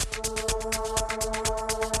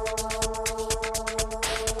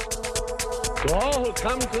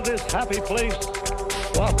come to this happy place,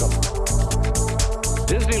 welcome.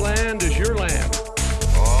 Disneyland is your land.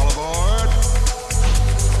 All aboard.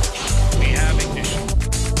 We have ignition.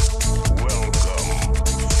 Welcome,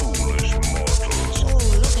 foolish mortals. Oh,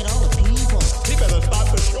 look at all the people. He better start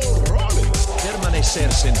the show rolling. Permanecer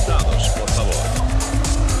sentados, por favor.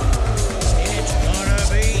 It's gonna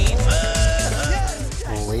be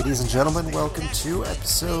fun. Ladies and gentlemen, welcome to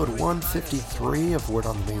episode 153 of Word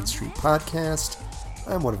on the Main Street podcast.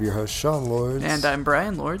 I'm one of your hosts, Sean Lords. And I'm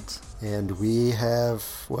Brian Lords. And we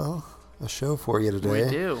have, well, a show for you today. We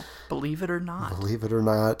do. Believe it or not. Believe it or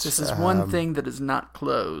not. This is one thing that is not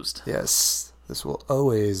closed. Yes, this will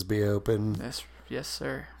always be open. Yes,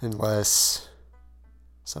 sir. Unless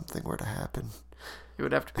something were to happen. It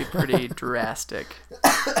would have to be pretty drastic.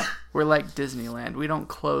 We're like Disneyland. We don't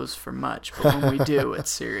close for much, but when we do, it's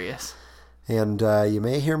serious. And you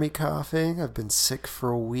may hear me coughing. I've been sick for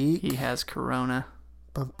a week. He has corona.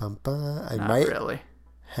 Bum, bum, bum. I Not might really.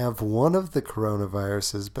 have one of the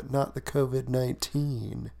coronaviruses, but not the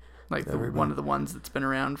COVID-19. Like one of the ones that's been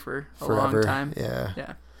around for a Forever. long time.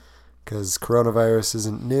 Yeah. Because coronavirus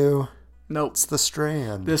isn't new. Nope. It's the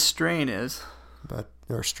strand. This strain is.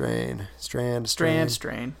 Or strain. Strand.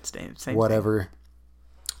 Same Whatever.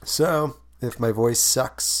 So, if my voice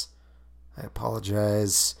sucks, I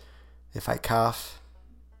apologize. If I cough,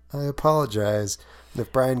 I apologize. And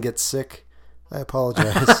if Brian gets sick, I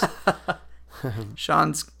apologize.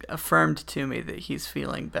 Sean's affirmed to me that he's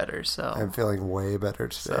feeling better, so I'm feeling way better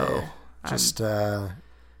today. So,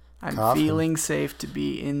 I'm coughing. feeling safe to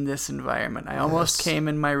be in this environment. I almost Yes. came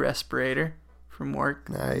in my respirator from work.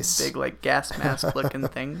 Nice. Big, like, gas mask looking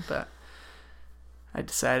thing, but I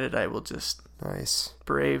decided I will just Nice.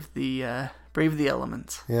 brave the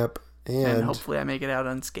elements. Yep. And And hopefully I make it out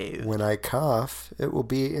unscathed. when I cough, it will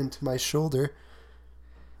be into my shoulder.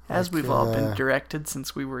 As like, we've all been directed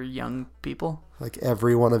since we were young people. Like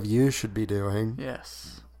every one of you should be doing.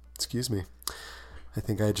 Yes. Excuse me. I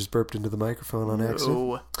think I just burped into the microphone on accident.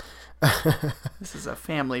 No. This is a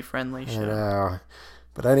family-friendly I show. know.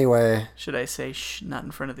 But anyway, Should I say shh, not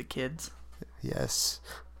in front of the kids? yes.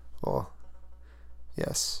 Well,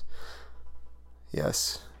 yes.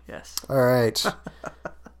 Yes. Yes. All right.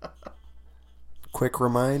 Quick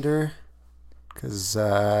reminder, because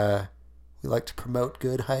we like to promote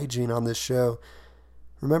good hygiene on this show.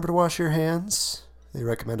 Remember to wash your hands. They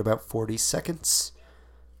recommend about 40 seconds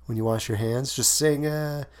when you wash your hands. Just sing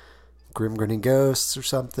Grim Grinning Ghosts or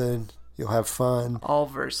something. You'll have fun. All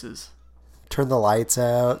verses. Turn the lights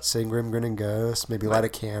out. Sing Grim Grinning Ghosts. Maybe light a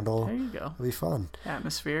candle. There you go. It'll be fun.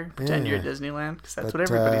 Atmosphere. Pretend you're at Yeah. Disneyland, because that's But, what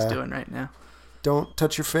everybody's doing right now. Don't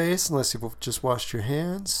touch your face unless you've just washed your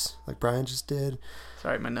hands, like Brian just did.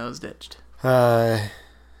 Sorry, my nose ditched.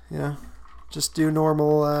 Just do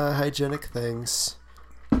normal hygienic things.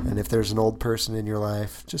 And if there's an old person in your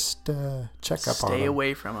life, just check up on them. Stay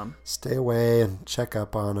away from them. Stay away and check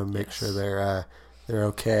up on them. Make sure they're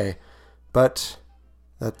okay. But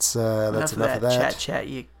that's enough of that. Chat,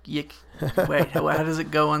 yick. Wait, how does it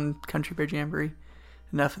go on Country Bear Jamboree?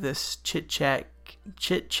 Enough of this chit chat,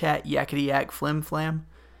 yakety yak, flim flam.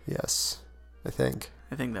 Yes, I think.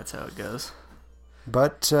 I think that's how it goes.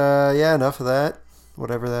 But enough of that.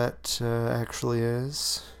 Whatever that actually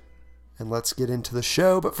is. And let's get into the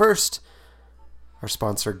show. But first, our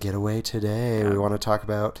sponsor, Getaway Today. We want to talk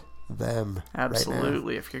about them.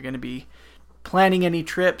 Absolutely. If you're going to be planning any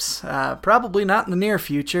trips, probably not in the near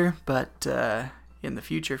future, but in the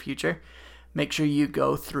future, make sure you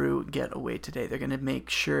go through Getaway Today. They're going to make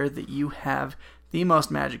sure that you have the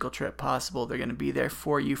most magical trip possible. They're going to be there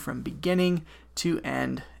for you from beginning to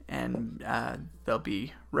end, and they'll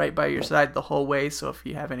be right by your side the whole way. So if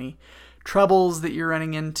you have any troubles that you're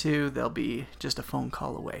running into, they'll be just a phone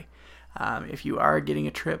call away. If you are getting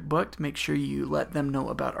a trip booked, make sure you let them know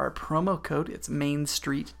about our promo code. It's Main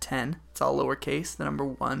Street 10. It's all lowercase, the number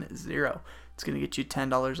 10. It's going to get you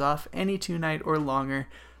 $10 off any 2-night or longer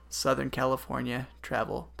Southern California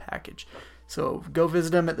travel package. So go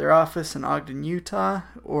visit them at their office in Ogden, Utah,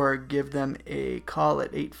 or give them a call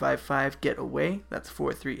at 855-GET-AWAY. That's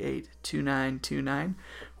 438-2929.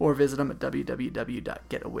 Or visit them at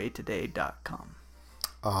www.getawaytoday.com.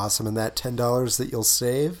 Awesome. And that $10 that you'll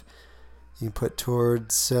save, you can put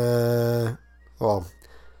towards, Not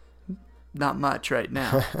much right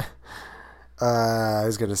now. I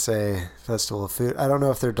was going to say Festival of Food. I don't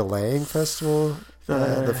know if they're delaying Festival,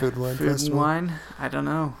 the Food and Wine Food Festival. and Wine? I don't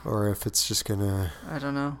know. Or if it's just going to... I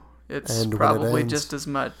don't know. It's And when it probably ends. just as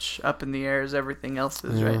much up in the air as everything else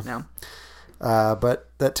is right now. But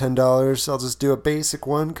that $10, I'll just do a basic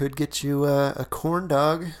one, could get you a corn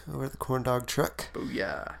dog over the corn dog truck.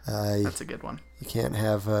 Booyah. Uh, That's a good one. You can't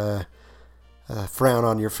have a frown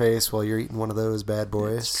on your face while you're eating one of those bad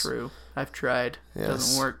boys. It's true. I've tried. It Yes.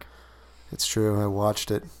 doesn't work. It's true. I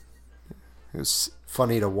watched it. It was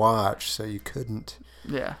funny to watch, so you couldn't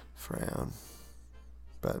Yeah. frown.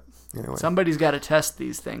 But anyway, Somebody's got to test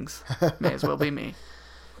these things. May as well be me.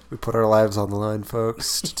 we put our lives on the line,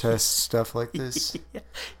 folks, to test stuff like this.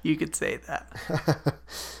 You could say that.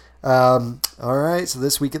 All right, so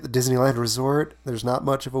this week at the Disneyland Resort, there's not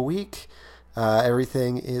much of a week.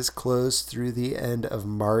 Everything is closed through the end of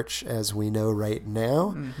March, as we know right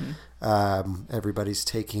now. Everybody's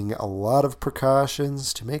taking a lot of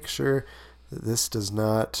precautions to make sure that this does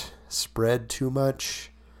not spread too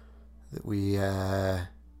much, that we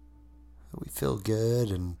feel good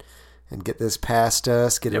and get this past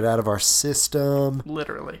us, get it out of our system,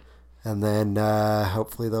 Literally. and then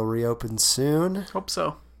hopefully they'll reopen soon, Hope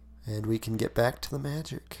so. and we can get back to the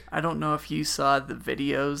magic. I don't know if you saw the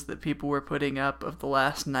videos that people were putting up of the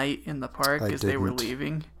last night in the park I as they were didn't.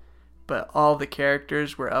 leaving. But all the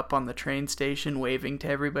characters were up on the train station waving to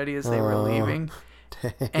everybody as they were leaving.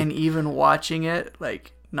 And even watching it,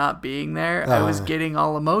 like not being there, I was getting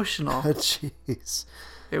all emotional. Jeez.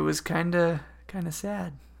 It was kind of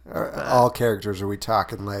sad. All characters, are we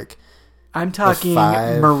talking like... I'm talking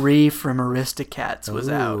five- Marie from Aristocats was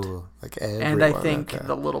out. Ooh, like everyone. And I think okay.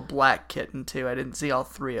 the little black kitten too. I didn't see all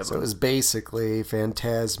three of So it them. was basically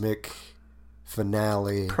Phantasmic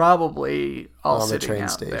finale Probably all on the sitting train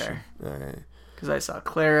out station. there. All right. Because I saw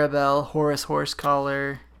Clarabelle, Horace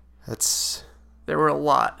Horsecollar. That's... There were a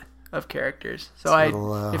lot of characters. So It's a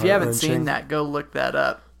little, if you haven't heart-wrenching. seen that, go look that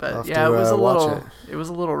up. I'll But have yeah, to, it was a watch little. It was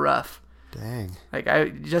a little rough. Dang. Like I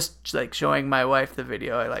just like showing my wife the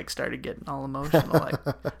video, I like started getting all emotional. Like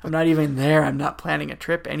I'm not even there. I'm not planning a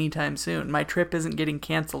trip anytime soon. My trip isn't getting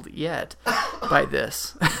canceled yet by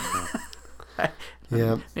this.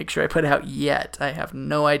 Yeah. Make sure I put out yet. I have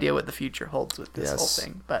no idea what the future holds with this Yes. whole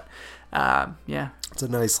thing. But yeah, It's a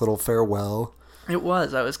nice little farewell. it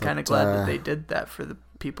was. I was kind of But, glad that they did that for the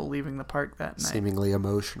people leaving the park that night. Seemingly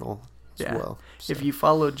emotional as Yeah. well. So If you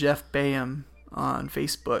follow Jeff Bayham on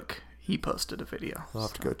Facebook, he posted a video. I'll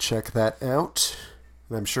have to go check that out.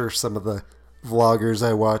 And I'm sure some of the vloggers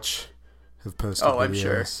I watch have posted Oh, I'm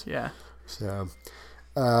sure. videos. Yeah.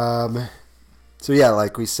 So yeah,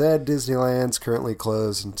 like we said, Disneyland's currently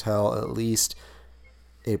closed until at least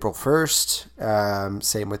April 1st.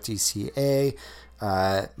 Same with DCA.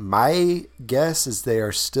 My guess is they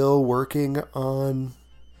are still working on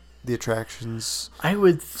the attractions, I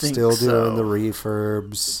would think still so. doing the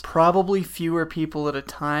refurbs. Probably fewer people at a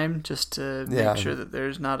time just to Yeah. make sure that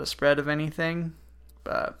there's not a spread of anything.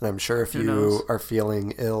 But And I'm sure if Who you knows? are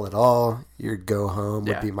feeling ill at all, you'd go home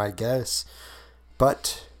would Yeah. be my guess.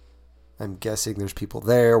 But I'm guessing there's people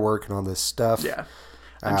there working on this stuff. yeah.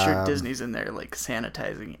 I'm sure Um, Disney's in there like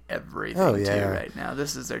sanitizing everything Oh, yeah. too right now.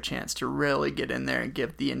 This is their chance to really get in there and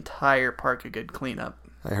give the entire park a good cleanup.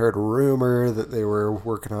 I heard a rumor that they were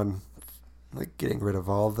working on like getting rid of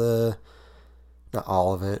all the, not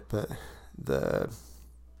all of it, but the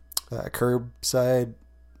curbside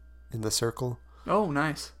in the circle. Oh,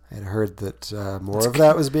 nice. I had heard that more of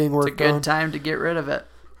that was being It's a worked good on. time to get rid of it.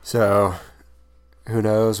 So who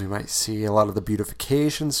knows? We might see a lot of the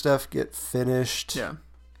beautification stuff get finished. Yeah.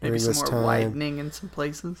 Maybe during some this more time. widening in some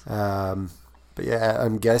places. But yeah,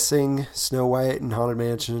 I'm guessing Snow White and Haunted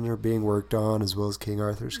Mansion are being worked on, as well as King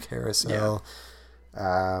Arthur's Carousel.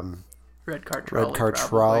 Red Car Trolley. Red Car probably.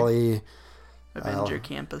 Trolley. Avenger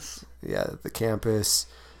Campus. Yeah, the campus.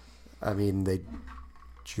 I mean, they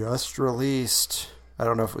just released, I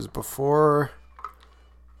don't know if it was before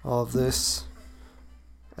all of this,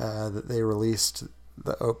 that they released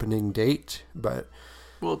the opening date, but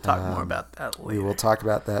We'll talk more about that we later. will talk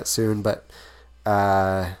about that soon. But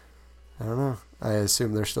I don't know. I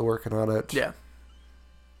assume they're still working on it. Yeah.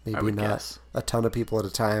 I Maybe would not guess. a ton of people at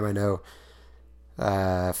a time. I know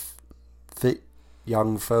fit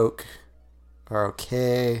young folk are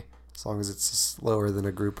okay as long as it's slower than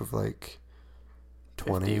a group of like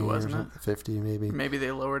 20 50, or wasn't it? something, 50 maybe. Maybe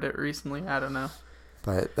they lowered it recently. I don't know.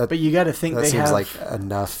 But But you got to think that they seems have, like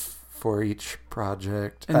enough for each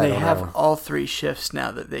project. and I they don't have know. all three shifts now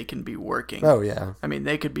that they can be working. Oh yeah, I mean,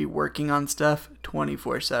 they could be working on stuff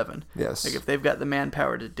 24/7. yes. Like if they've got the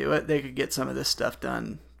manpower to do it, they could get some of this stuff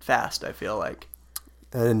done fast. I feel like.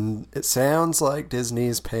 And it sounds like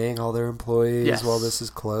Disney's paying all their employees Yes. while this is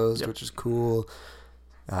closed, Yep. which is cool.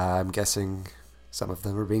 I'm guessing some of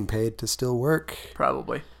them are being paid to still work.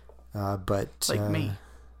 Probably But like me.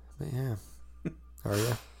 But yeah, are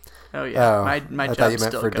you? Oh yeah, Oh, my I thought job's you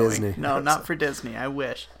meant still for going. Disney. No, not for Disney. I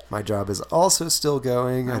wish. My job is also still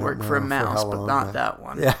going. I I don't work know for a mouse, how but long, not that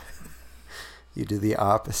one. Yeah. You do the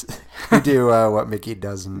opposite. You do what Mickey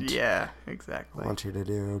doesn't Yeah, exactly. want you to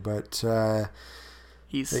do. But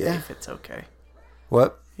He's but safe. yeah. It's okay.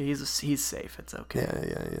 what? He's safe. It's okay.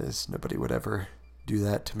 Yeah, yes. Nobody would ever do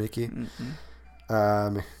that to Mickey.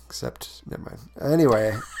 Except, never mind.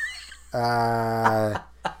 Anyway, that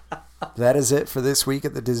is it for this week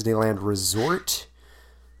at the Disneyland Resort.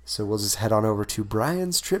 So we'll just head on over to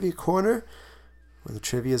Brian's Trivia Corner, where the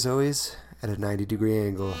trivia is always at a 90-degree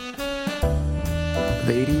angle.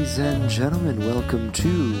 Ladies and gentlemen, welcome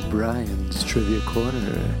to Brian's Trivia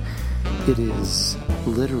Corner. It is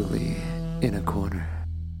literally in a corner.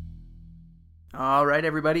 All right,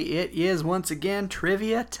 everybody. It is once again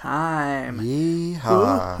trivia time.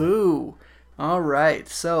 Yeehaw. Woohoo! All right.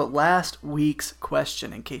 So last week's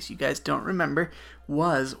question, in case you guys don't remember,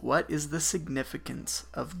 was what is the significance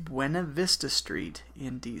of Buena Vista Street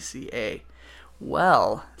in DCA?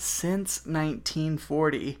 Well, since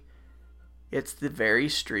 1940, it's the very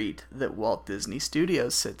street that Walt Disney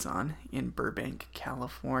Studios sits on in Burbank,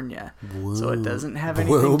 California. So it doesn't have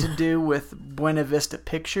anything to do with Buena Vista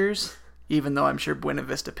Pictures, even though I'm sure Buena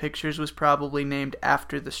Vista Pictures was probably named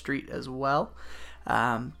after the street as well.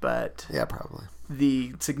 But Yeah, probably.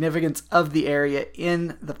 the significance of the area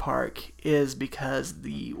in the park is because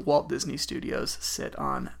the Walt Disney Studios sit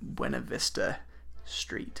on Buena Vista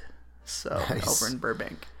Street. So Nice. over in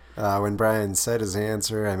Burbank. When Brian said his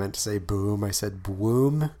answer, I meant to say boom. I said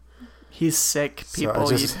boom. He's sick, So I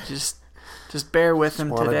people. You just bear with him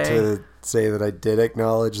Wanted today. to say that I did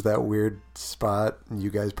acknowledge that weird spot, and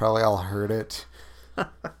you guys probably all heard it.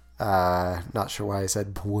 Not sure why I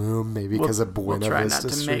said boom. Maybe because of Buena We'll try Vista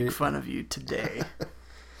not to Street. make fun of you today.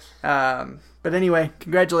 But anyway,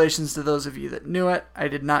 congratulations to those of you that knew it. I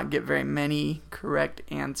did not get very many correct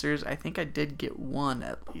answers. I think I did get one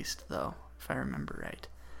at least, though, if I remember right.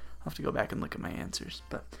 I'll have to go back and look at my answers.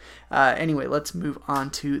 But anyway, let's move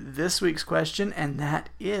on to this week's question, and that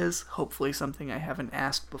is hopefully something I haven't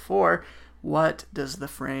asked before. What does the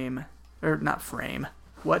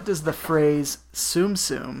what does the phrase "tsum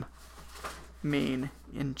tsum" mean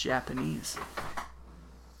in Japanese?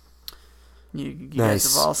 You guys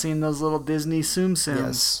Nice. have all seen those little Disney tsum tsums.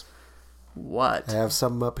 Yes. What? I have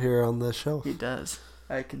some up here on the shelf. He does.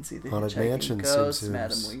 I can see the Haunted Hitchhiking Mansion Ghost, Tsum Tsums.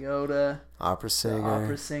 Madame Leota, Opera the singer.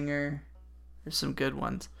 Opera Singer. There's some good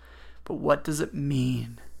ones. But what does it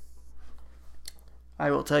mean?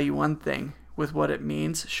 I will tell you one thing. With what it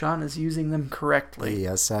means, Sean is using them correctly.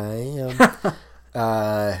 Yes, I am.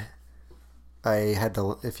 I had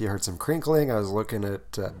to, if you heard some crinkling, I was looking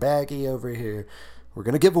at Baggy over here. We're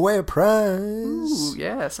going to give away a prize. Ooh,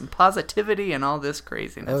 yeah, some positivity and all this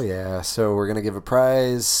craziness. Oh, yeah. So we're going to give a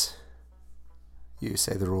prize. You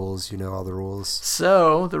say the rules. You know all the rules.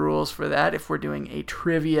 So, the rules for that, if we're doing a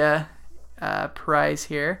trivia prize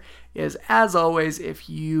here, is as always, if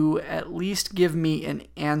you at least give me an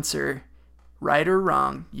answer, right or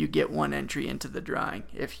wrong, you get one entry into the drawing.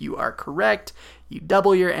 If you are correct, you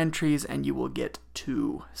double your entries and you will get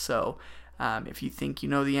 2. So, if you think you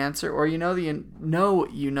know the answer, or you know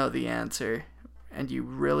the answer, and you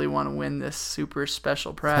really want to win this super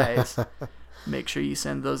special prize, make sure you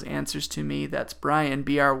send those answers to me. That's Brian,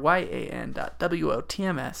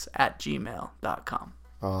 bryan.wotms@gmail.com.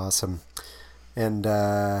 Awesome. And,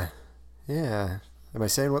 yeah. Am I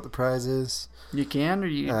saying what the prize is? You can, or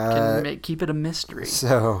you can keep it a mystery.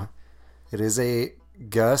 So, it is a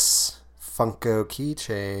Gus Funko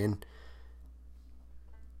keychain.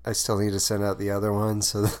 I still need to send out the other one,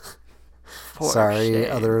 so For sorry,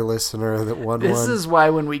 shame. other listener that won This one. is why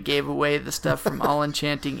when we gave away the stuff from All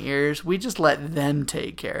Enchanting Ears, we just let them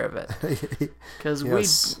take care of it. Because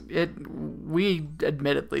Yes. we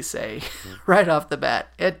admittedly say right off the bat,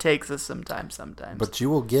 it takes us some time sometimes. But you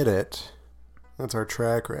will get it. That's our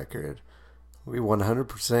track record. We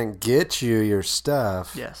 100% get you your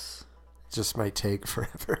stuff. yes. It just might take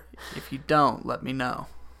forever. If you don't, let me know.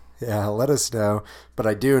 Yeah, let us know. But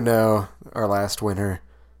I do know our last winner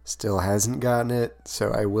still hasn't gotten it,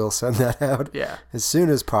 so I will send that out Yeah. as soon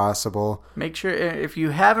as possible. Make sure, if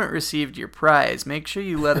you haven't received your prize, make sure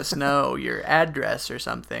you let us know your address or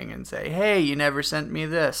something and say, hey, you never sent me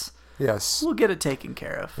this. Yes. We'll get it taken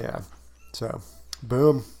care of. Yeah. So,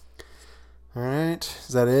 boom. All right.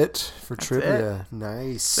 Is that it for trivia?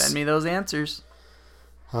 Nice. Send me those answers.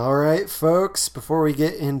 All right, folks. Before we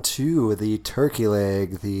get into the turkey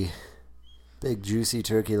leg, the big juicy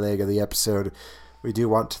turkey leg of the episode, we do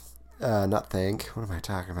want to what am I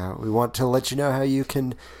talking about? We want to let you know how you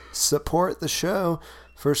can support the show.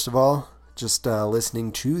 First of all, just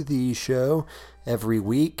listening to the show every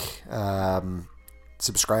week,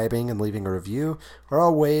 subscribing and leaving a review are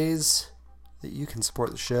all ways that you can support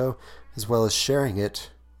the show, as well as sharing it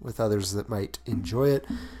with others that might enjoy it.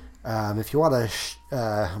 If you want to,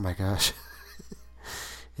 oh my gosh,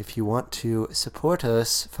 if you want to support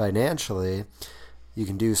us financially, you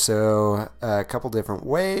can do so a couple different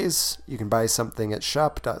ways. You can buy something at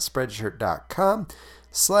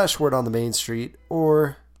shop.spreadshirt.com/wordonthemainstreet,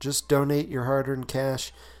 or just donate your hard-earned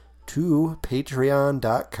cash to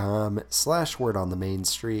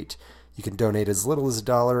patreon.com/wordonthemainstreet. You can donate as little as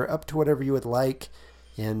 $1 up to whatever you would like,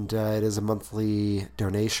 and it is a monthly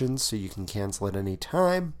donation, so you can cancel at any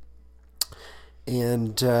time.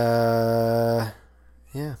 And yeah,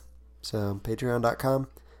 so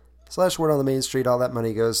patreon.com/wordonthemainstreet. All that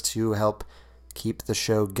money goes to help keep the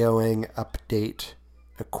show going, update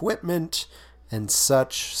equipment and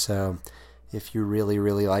such. So if you really,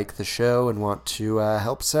 really like the show and want to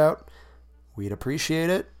help us out, we'd appreciate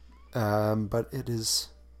it. But it is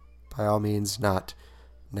by all means not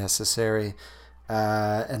necessary.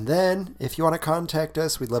 And then if you want to contact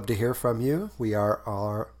us, we'd love to hear from you. We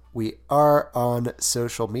are on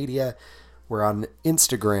social media. We're on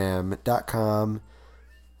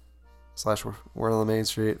Instagram.com/Word on the Main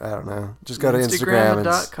Street. I don't know. Just go to Instagram.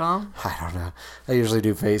 Instagram.com? I don't know. I usually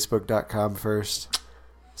do Facebook.com first.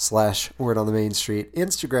 /Word on the Main Street.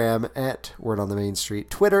 Instagram @Word on the Main Street.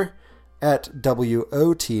 Twitter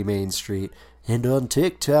 @WOT Main Street. And on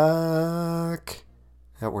TikTok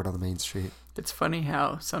 @Word on the Main Street. It's funny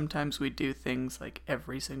how sometimes we do things like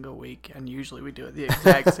every single week, and usually we do it the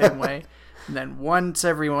exact same way. And then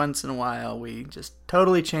every once in a while, we just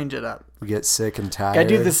totally change it up. We get sick and tired. I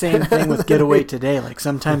do the same thing with Getaway Today. Like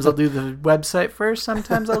sometimes I'll do the website first,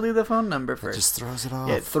 sometimes I'll do the phone number first. It just throws it off.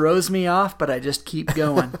 It throws me off, but I just keep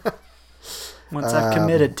going. Once I've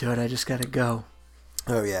committed to it, I just gotta go.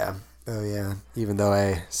 Oh yeah. Even though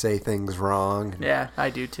I say things wrong. Yeah, I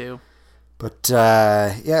do too. But,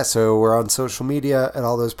 yeah, so we're on social media at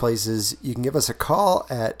all those places. You can give us a call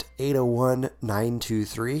at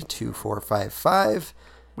 801-923-2455.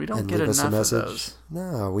 We don't get enough of those.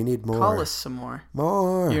 No, we need more. Call us some more.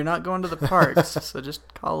 More. You're not going to the parks, so just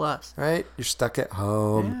call us. Right? You're stuck at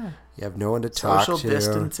home. Yeah. You have no one to talk to. Social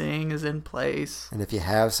distancing is in place. And if you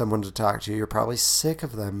have someone to talk to, you're probably sick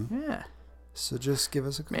of them. Yeah. So just give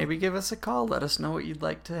us a call. Maybe give us a call. Let us know what you'd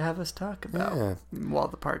like to have us talk about while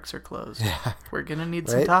the parks are closed. Yeah. We're going to need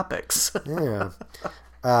some topics. Yeah.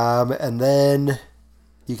 And then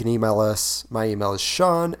you can email us. My email is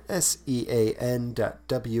Sean,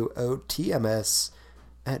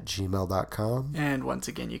 SEAN.WOTMS@gmail.com. And once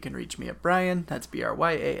again, you can reach me at Brian. That's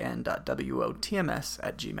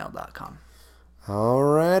BRYAN.WOTMS@gmail.com.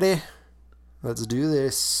 Alrighty. Let's do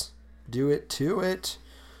this. Do it to it.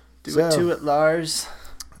 Do it to it, Lars.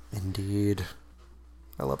 Indeed.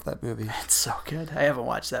 I love that movie. It's so good. I haven't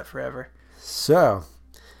watched that forever. So,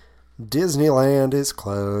 Disneyland is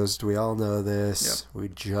closed. We all know this. Yep. We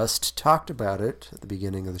just talked about it at the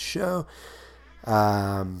beginning of the show.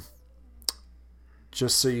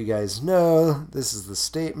 Just so you guys know, this is the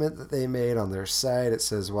statement that they made on their site. It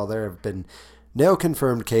says, while there have been no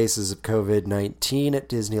confirmed cases of COVID-19 at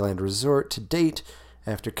Disneyland Resort to date,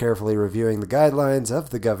 after carefully reviewing the guidelines of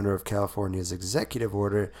the Governor of California's executive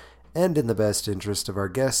order and in the best interest of our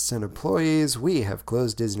guests and employees, we have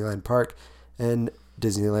closed Disneyland Park and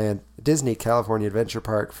Disney California Adventure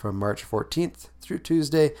Park from March 14th through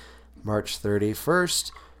Tuesday, March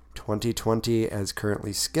 31st, 2020 as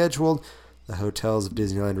currently scheduled. The hotels of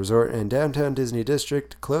Disneyland Resort and Downtown Disney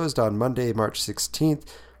District closed on Monday, March 16th.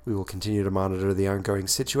 We will continue to monitor the ongoing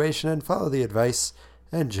situation and follow the advice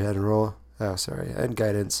and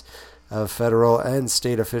guidance of federal and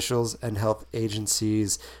state officials and health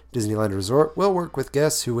agencies. Disneyland Resort will work with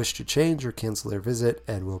guests who wish to change or cancel their visit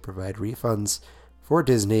and will provide refunds for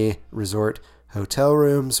Disney Resort hotel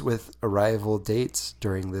rooms with arrival dates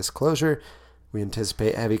during this closure. We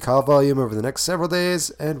anticipate heavy call volume over the next several days,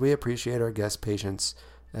 and we appreciate our guests' patience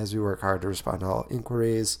as we work hard to respond to all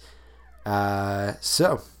inquiries.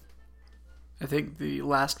 So I think the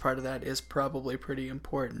last part of that is probably pretty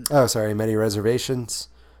important. Oh, sorry. Many reservations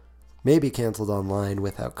may be canceled online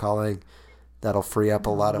without calling. That'll free up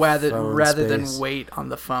a lot of phone rather space. than wait on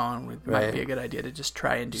the phone. It might be a good idea to just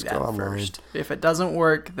try and do that online first. If it doesn't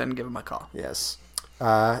work, then give them a call. Yes.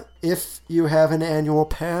 If you have an annual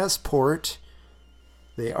passport,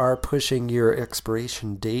 they are pushing your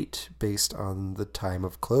expiration date based on the time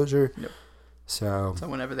of closure. Yep. So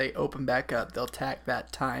whenever they open back up, they'll tack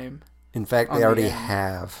that time. In fact, they already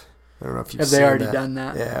have. I don't know if you've Have seen they already that. done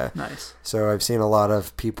that? Yeah. Nice. So I've seen a lot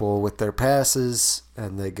of people with their passes,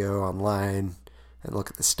 and they go online and look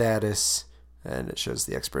at the status, and it shows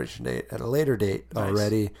the expiration date at a later date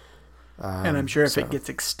already. And I'm sure if so it gets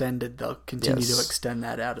extended, they'll continue Yes. to extend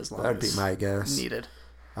that out as long that'd be as my guess. needed.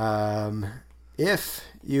 If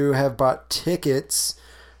you have bought tickets,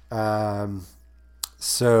 so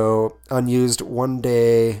unused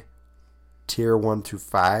 1-day tier 1 through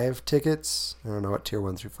 5 tickets. I don't know what tier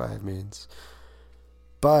 1 through 5 means,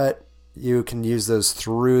 but you can use those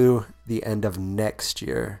through the end of next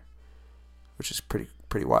year, which is pretty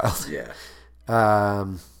wild. Yeah.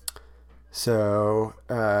 So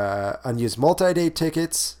unused multi-day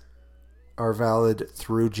tickets are valid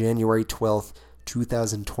through January 12th,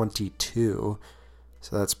 2022.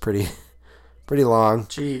 So that's pretty long.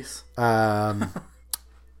 Jeez.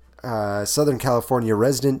 Southern California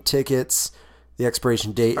resident tickets, the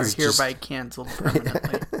expiration date Are is hereby canceled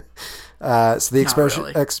permanently. so the Not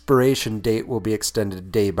really. expiration date will be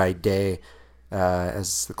extended day by day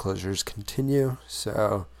as the closures continue.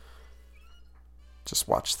 So just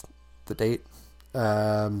watch the date.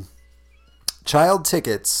 Child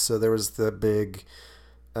tickets. So there was the big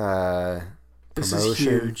This promotion is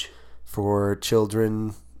huge. for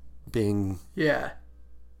children being Yeah.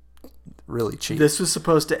 really cheap. This was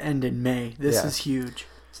supposed to end in May. This Yeah. is huge.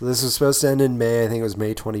 So this was supposed to end in May. I think it was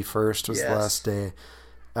May 21st was the Yes. last day.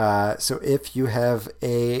 So if you have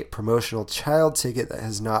a promotional child ticket that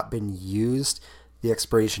has not been used, the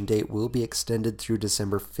expiration date will be extended through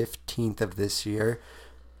December 15th of this year.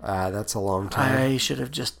 That's a long time. I should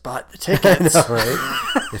have just bought the I tickets. know,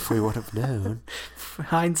 right? If we would have known.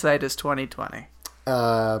 Hindsight is 2020.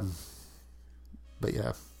 But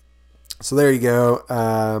yeah. So there you go.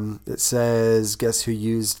 It says, guess who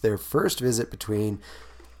used their first visit between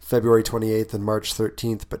February 28th and March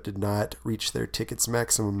 13th, but did not reach their ticket's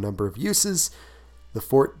maximum number of uses. The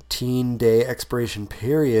 14-day expiration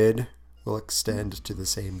period will extend to the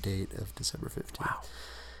same date of December 15th. Wow.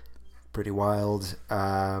 Pretty wild.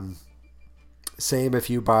 Same if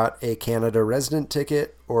you bought a Canada resident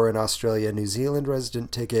ticket or an Australia New Zealand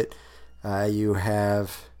resident ticket. You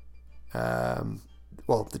have...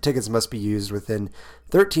 the tickets must be used within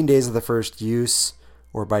 13 days of the first use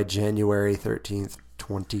or by January 13th,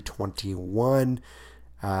 2021.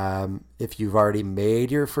 If you've already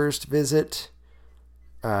made your first visit,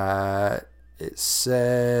 it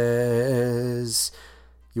says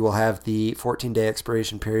you will have the 14-day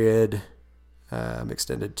expiration period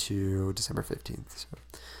extended to December 15th.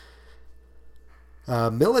 So.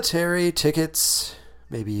 Military tickets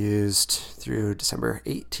may be used through December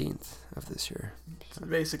 18th of this year. So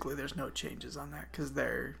basically, there's no changes on that because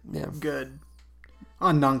they're Yeah. good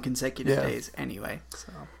on non-consecutive Yeah. days anyway.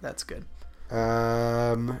 So that's good.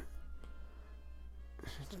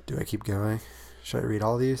 Do I keep going? Should I read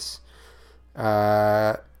all these?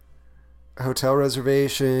 Hotel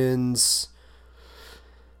reservations.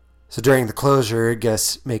 So during the closure,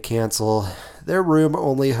 guests may cancel their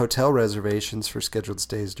room-only hotel reservations for scheduled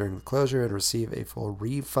stays during the closure and receive a full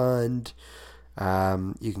refund.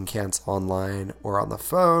 You can cancel online or on the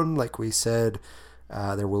phone. Like we said,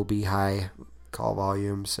 there will be high call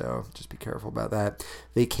volume, so just be careful about that.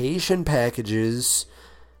 Vacation packages,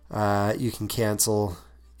 you can cancel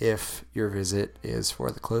if your visit is for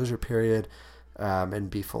the closure period and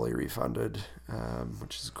be fully refunded,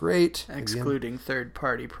 which is great. Excluding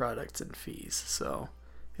third-party products and fees. So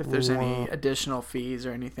if there's any additional fees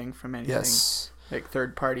or anything from anything, Yes. like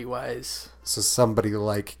third-party wise, So somebody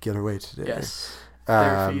like Getaway Today. yes,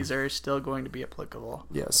 their Um, fees are still going to be applicable.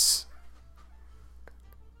 Yes.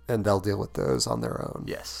 And they'll deal with those on their own.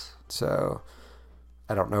 Yes. So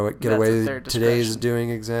I don't know what That's at Getaway their Today is discretion. doing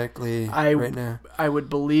exactly I right now. I would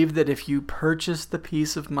believe that if you purchase the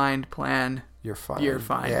Peace of Mind plan, You're fine. you're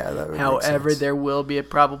fine. Yeah, that would make However, sense. there will be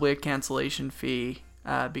probably a cancellation fee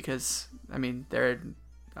because, I mean, they're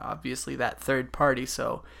obviously that third party,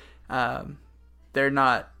 so they're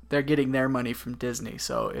getting their money from Disney.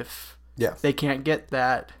 So if Yeah. they can't get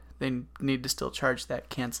that, they need to still charge that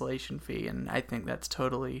cancellation fee, and I think that's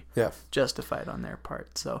totally Yeah. justified on their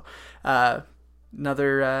part. So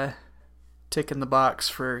another tick in the box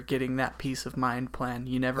for getting that Peace of Mind plan.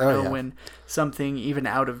 You never Oh, know yeah. when something even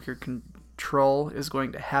out of your control is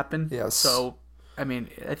going to happen. Yes. So, I mean,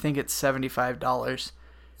 I think it's $75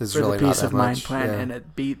 It's for really the not Peace that of Mind much. plan, Yeah. and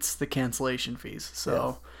it beats the cancellation fees.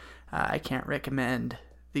 So I can't recommend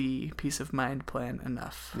the Peace of Mind plan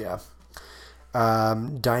enough. Yeah.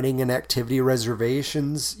 Dining and activity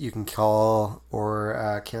reservations you can call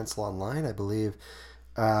or cancel online, I believe.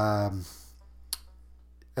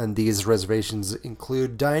 And these reservations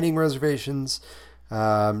include dining reservations,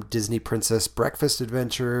 Disney Princess Breakfast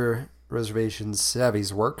Adventure reservations,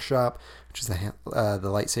 Savvy's Workshop, which is the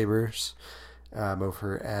lightsabers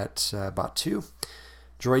over at Batu,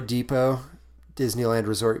 Droid Depot, Disneyland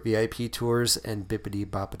Resort VIP Tours, and Bippity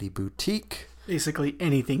Boppity Boutique. Basically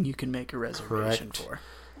anything you can make a reservation Correct. for.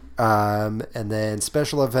 And then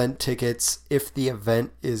special event tickets if the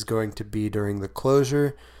event is going to be during the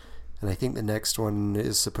closure. And I think the next one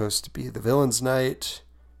is supposed to be the Villains Night,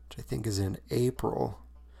 which I think is in April.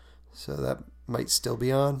 So that might still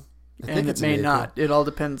be on. I think It may not. It all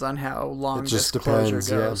depends on how long this closure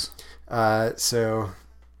goes. Yeah. So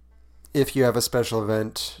if you have a special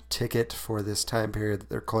event ticket for this time period that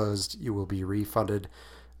they're closed, you will be refunded.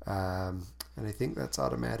 And I think that's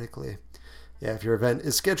automatically. Yeah, if your event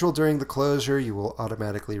is scheduled during the closure, you will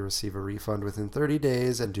automatically receive a refund within 30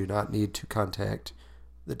 days and do not need to contact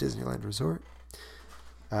the Disneyland Resort.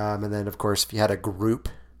 And then, of course, if you had a group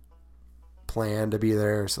plan to be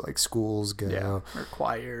there, so like schools go, or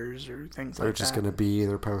choirs or things like that, they're just going to be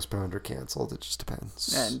either postponed or canceled. It just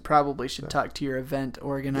depends. And probably should talk to your event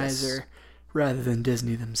organizer rather than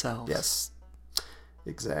Disney themselves. Yes,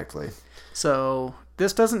 exactly. So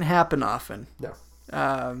this doesn't happen often. No.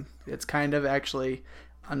 It's kind of actually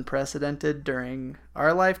unprecedented during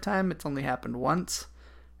our lifetime. It's only happened once,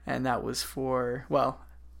 and that was for, well,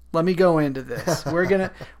 let me go into this. We're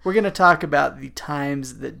gonna talk about the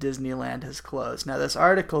times that Disneyland has closed. Now, this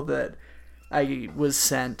article that I was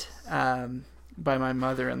sent by my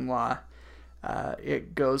mother-in-law,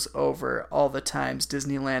 it goes over all the times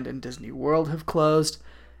Disneyland and Disney World have closed.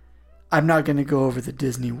 I'm not going to go over the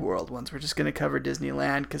Disney World ones. We're just going to cover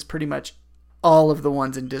Disneyland because pretty much all of the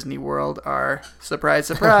ones in Disney World are, surprise,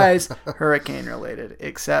 surprise, hurricane related,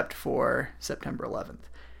 except for September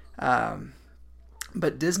 11th.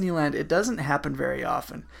 But Disneyland, it doesn't happen very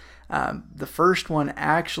often. The first one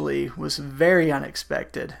actually was very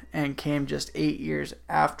unexpected and came just 8 years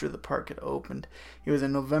after the park had opened. It was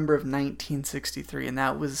in November of 1963, and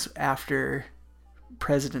that was after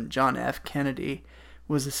President John F. Kennedy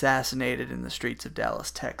was assassinated in the streets of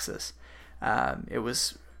Dallas, Texas. It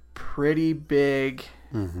was pretty big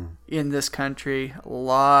in this country. A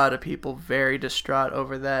lot of people very distraught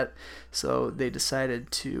over that, so they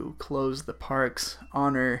decided to close the parks,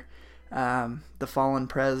 honor the fallen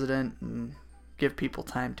president, and give people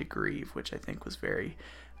time to grieve, which I think was very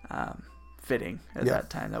fitting at that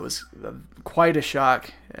time. That was quite a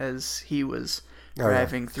shock as he was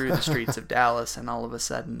driving through the streets of Dallas, and all of a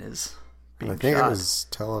sudden is being I think shot. it was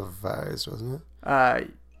televised, wasn't it?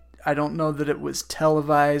 I don't know that it was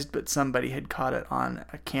televised, but somebody had caught it on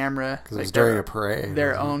a camera. Because it was during a parade.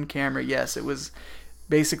 Their own camera, yes. It was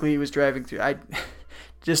basically he was driving through.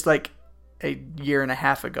 Just like a year and a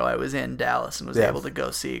half ago, I was in Dallas and was able to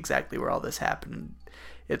go see exactly where all this happened.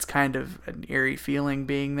 It's kind of an eerie feeling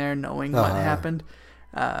being there, knowing what happened.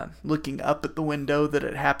 Looking up at the window that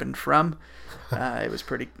it happened from, it was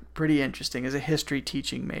pretty interesting. As a history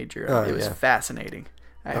teaching major, it was fascinating.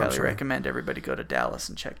 I highly recommend everybody go to Dallas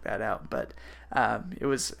and check that out. But it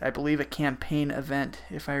was, I believe, a campaign event,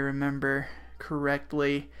 if I remember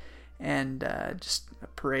correctly, and just a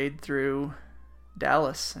parade through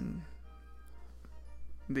Dallas, and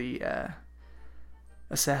the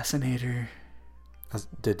assassinator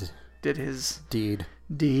Did his deed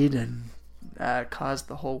and caused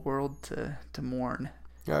the whole world to mourn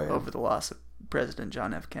over the loss of President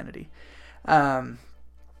John F. Kennedy.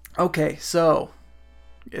 Okay, so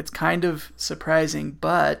it's kind of surprising,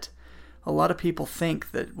 but a lot of people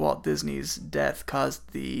think that Walt Disney's death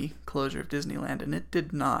caused the closure of Disneyland, and it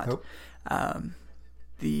did not. Nope.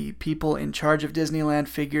 The people in charge of Disneyland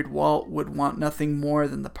figured Walt would want nothing more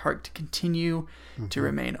than the park to continue to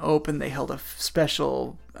remain open. They held a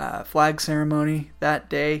special flag ceremony that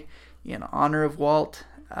day in honor of Walt,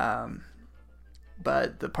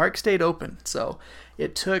 but the park stayed open. So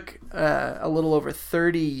it took a little over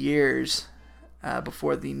 30 years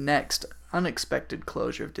before the next unexpected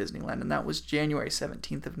closure of Disneyland, and that was January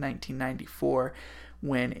 17th of 1994,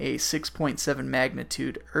 when a 6.7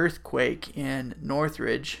 magnitude earthquake in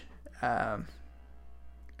Northridge, I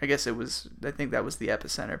think that was the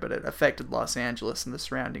epicenter, but it affected Los Angeles and the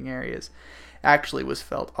surrounding areas, actually was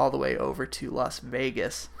felt all the way over to Las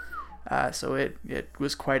Vegas. So it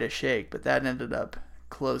was quite a shake, but that ended up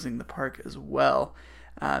closing the park as well,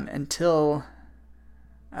 until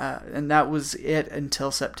and that was it until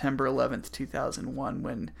September 11th, 2001,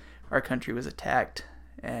 when our country was attacked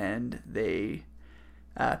and they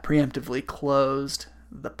preemptively closed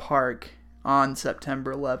the park on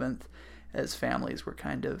September 11th, as families were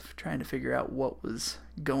kind of trying to figure out what was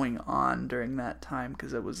going on during that time,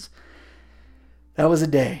 because that was a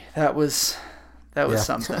day. That was That was Yeah.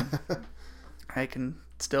 something. I can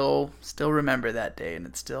still remember that day, and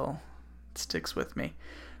it sticks with me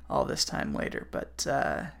all this time later. But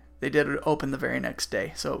they did open the very next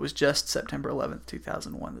day, so it was just September 11th,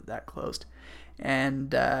 2001 that closed.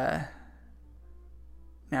 And now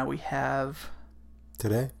we have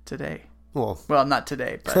Today? Well, Well, not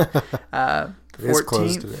today, but the It is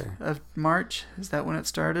closed 14th today. of March. Is that when it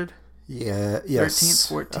started? yeah, yes.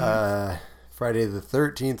 13th, 14th? Friday the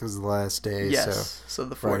 13th was the last day. Yes, so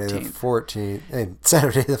the Friday the 14th. 14th and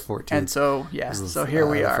Saturday the 14th. And so, was, so here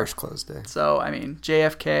we the are. first closed day. So, I mean,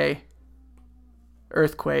 JFK,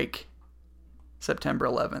 earthquake, September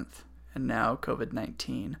 11th, and now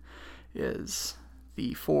COVID-19 is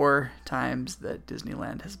the 4 times that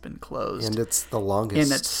Disneyland has been closed And it's the longest.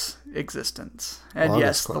 in its existence. And Longest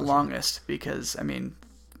yes, the closure. longest, because, I mean,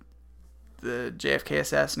 the JFK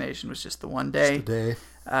assassination was just the one day. Today.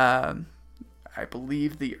 I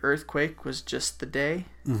believe the earthquake was just the day.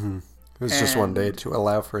 Mm-hmm. It was just one day And- to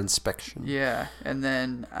allow for inspection. Yeah, and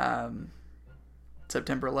then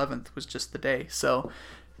September 11th was just the day. So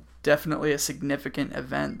definitely a significant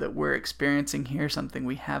event that we're experiencing here, something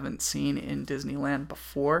we haven't seen in Disneyland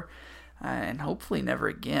before, and hopefully never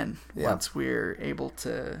again once we're able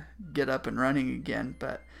to get up and running again.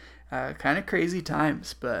 But kind of crazy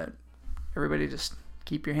times, but everybody just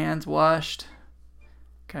keep your hands washed,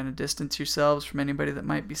 kind of distance yourselves from anybody that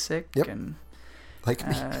might be sick. Yep. And Like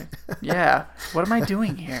me. yeah, what am I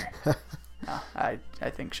doing here? No, I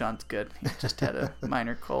think Sean's good. He just had a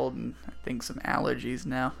minor cold and I think some allergies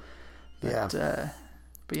now. But,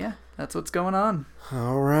 but yeah, that's what's going on.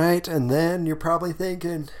 All right. And then you're probably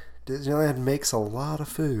thinking, Disneyland makes a lot of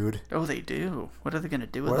food. Oh, they do. What are they going to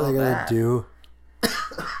do with What all are they going that? to do?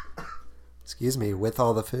 Excuse me, with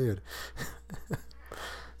all the food. The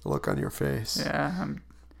look on your face. Yeah, I'm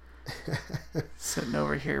sitting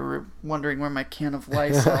over here wondering where my can of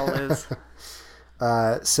Lysol is.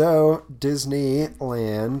 So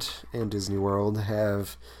Disneyland and Disney World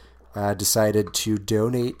have decided to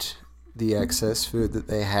donate the excess food that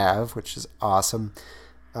they have, which is awesome.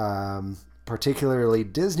 Particularly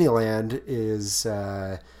Disneyland is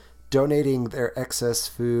donating their excess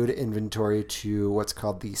food inventory to what's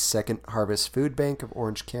called the Second Harvest Food Bank of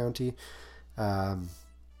Orange County.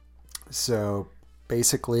 So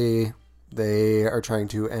basically, they are trying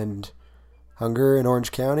to end hunger in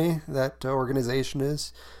Orange County, that organization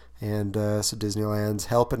is. And so Disneyland's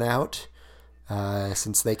helping out.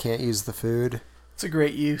 Since they can't use the food, It's a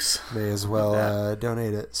great use. may as well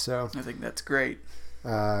donate it. So I think that's great.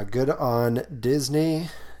 good on Disney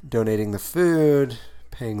donating the food,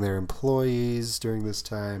 paying their employees during this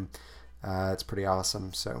time. It's pretty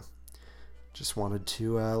awesome. So just wanted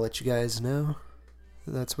to let you guys know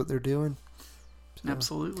that that's what they're doing. So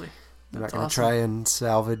Absolutely. they're not That's going to awesome. try and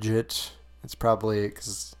salvage it. It's probably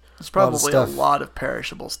because It's probably a stuff. lot of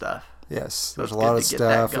perishable stuff. yes, So there's it's a lot good of to get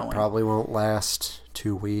that stuff. It going. probably won't last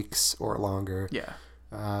 2 weeks or longer. Yeah.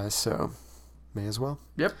 So may as well.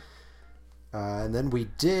 Yep. And then we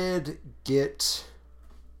did get,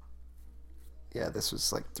 this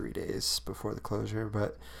was like 3 days before the closure,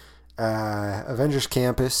 but Avengers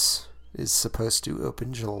Campus is supposed to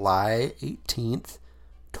open July 18th,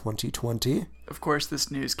 2020. Of course, this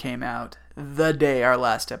news came out the day our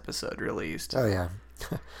last episode released. Oh, yeah.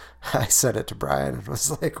 I sent it to Brian and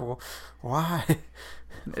was like, well, why?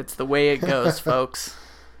 It's the way it goes, folks.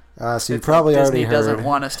 So you It's probably like already Disney heard. doesn't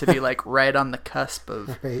want us to be like right on the cusp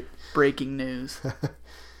of Right. breaking news.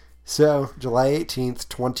 So, July 18th,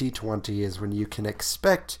 2020 is when you can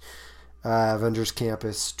expect Avengers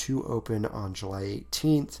Campus to open on July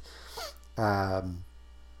 18th.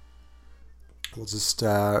 We'll just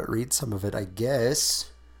read some of it, I guess.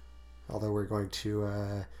 Although we're going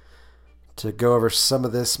to go over some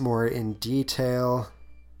of this more in detail.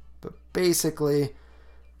 But basically,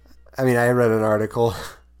 I mean, I read an article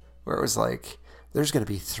where it was like, there's going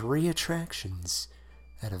to be 3 attractions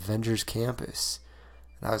at Avengers Campus.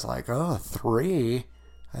 And I was like, oh, 3?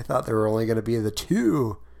 I thought there were only going to be the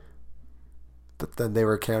 2. But then they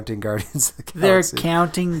were counting Guardians of the They're Galaxy.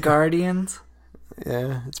 counting Guardians?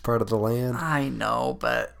 Yeah, it's part of the land. I know,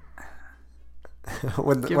 but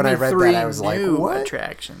when give when me I read 3 that, I was like, new what?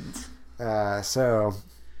 attractions. So,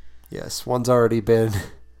 yes, one's already been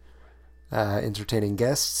entertaining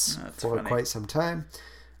guests That's for funny. quite some time.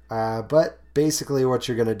 But basically what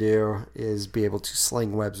you're going to do is be able to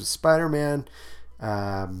sling webs with Spider-Man.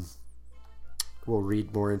 We'll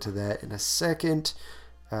read more into that in a second.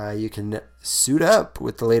 You can suit up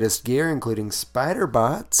with the latest gear, including spider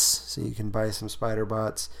bots. So you can buy some spider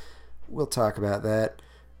bots. We'll talk about that.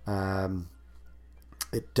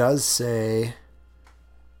 It does say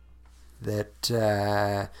that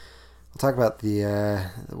we'll talk about the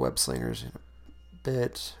web slingers in a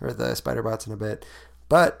bit, or the spider bots in a bit.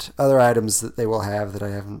 But other items that they will have that I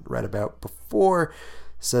haven't read about before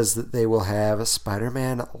says that they will have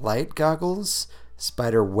Spider-Man light goggles,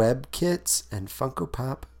 spider web kits, and Funko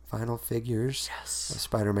Pop vinyl figures of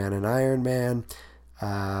Spider-Man and Iron Man.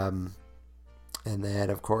 And then,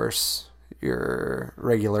 of course, your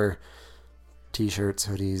regular t-shirts,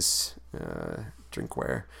 hoodies,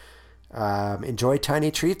 drinkware. Enjoy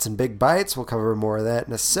tiny treats and big bites. We'll cover more of that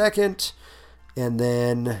in a second. And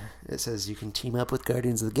then it says you can team up with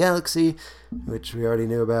Guardians of the Galaxy, which we already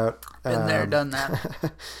knew about. Been there, done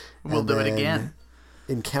that. We'll do it again.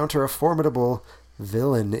 Encounter a formidable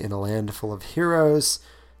villain in a land full of heroes.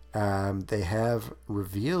 They have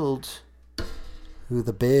revealed who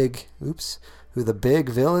the big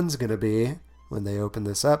villain's going to be when they open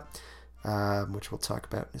this up, which we'll talk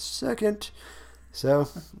about in a second. So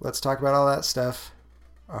let's talk about all that stuff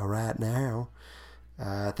right now.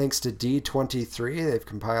 Thanks to D23, they've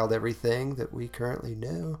compiled everything that we currently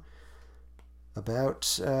know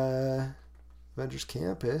about Avengers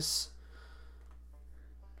Campus.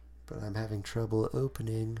 But I'm having trouble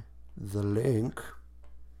opening the link.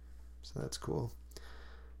 So that's cool.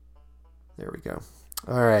 There we go.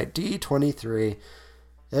 All right, D23.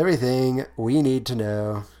 Everything we need to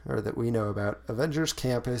know, or that we know about Avengers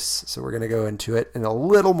Campus. So we're going to go into it in a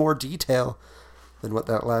little more detail than what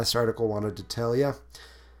that last article wanted to tell you.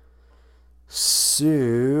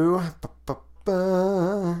 So,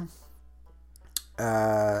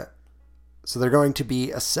 so they're going to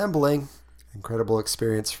be assembling. Incredible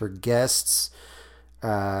experience for guests.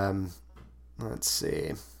 Let's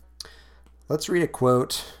see. Let's read a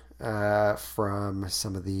quote from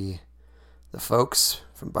some of the folks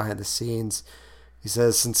from behind the scenes. He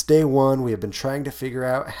says, "Since day one, we have been trying to figure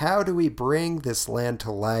out how do we bring this land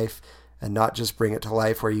to life, and not just bring it to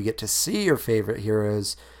life where you get to see your favorite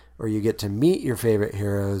heroes or you get to meet your favorite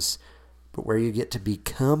heroes, but where you get to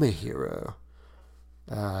become a hero."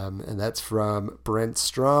 And that's from Brent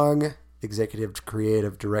Strong, Executive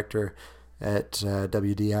Creative Director at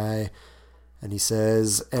WDI. And he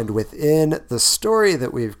says, "And within the story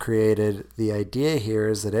that we've created, the idea here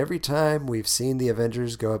is that every time we've seen the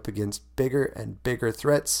Avengers go up against bigger and bigger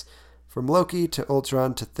threats, from Loki to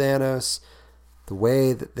Ultron to Thanos, the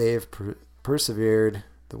way that they've persevered,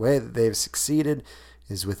 the way that they've succeeded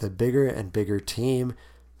is with a bigger and bigger team.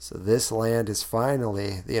 So this land is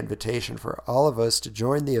finally the invitation for all of us to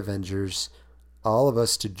join the Avengers, all of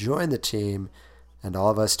us to join the team, and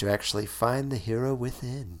all of us to actually find the hero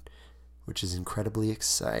within," which is incredibly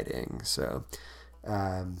exciting. So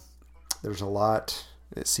there's a lot,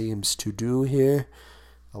 it seems, to do here.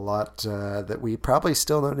 A lot that we probably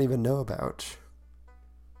still don't even know about.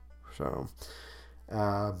 So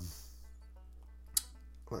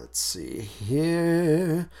let's see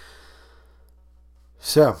here.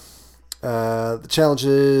 So the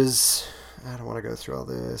challenges, I don't want to go through all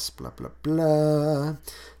this, blah, blah, blah.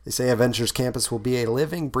 They say Avengers Campus will be a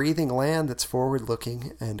living, breathing land that's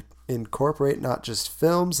forward-looking and incorporate not just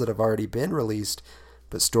films that have already been released,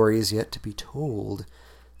 but stories yet to be told.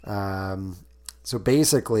 So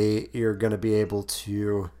basically, you're going to be able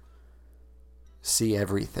to see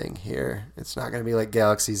everything here. It's not going to be like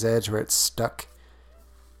Galaxy's Edge where it's stuck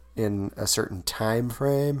in a certain time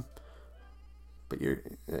frame, but you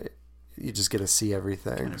just get to see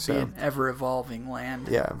everything. It's going to be an ever-evolving land.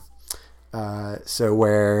 Yeah. So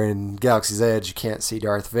where in Galaxy's Edge you can't see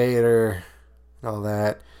Darth Vader and all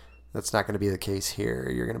that, that's not going to be the case here.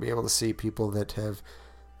 You're going to be able to see people that have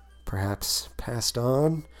perhaps passed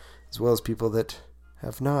on, as well as people that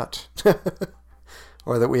have not,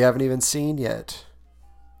 or that we haven't even seen yet,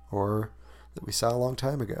 or that we saw a long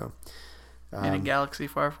time ago. In a galaxy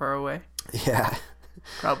far, far away? Yeah.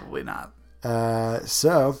 Probably not.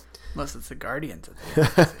 So... Unless it's the Guardians of the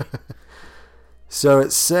Galaxy. So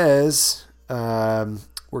it says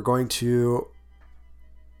we're going to...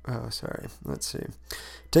 Oh, sorry. Let's see.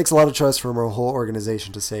 It takes a lot of trust from our whole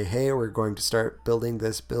organization to say, hey, we're going to start building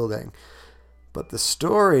this building. But the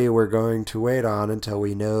story we're going to wait on until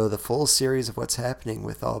we know the full series of what's happening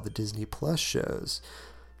with all the Disney Plus shows.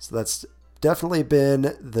 So that's definitely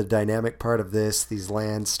been the dynamic part of this. These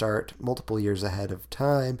lands start multiple years ahead of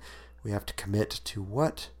time. We have to commit to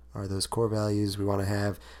what are those core values we want to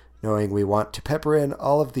have, knowing we want to pepper in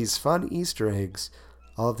all of these fun Easter eggs,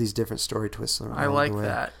 all of these different story twists along I like the way.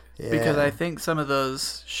 that. Yeah. Because I think some of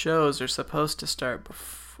those shows are supposed to start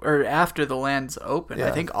or after the land's open. Yeah.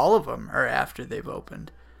 I think all of them are after they've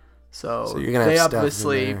opened. So you're gonna they have stuff in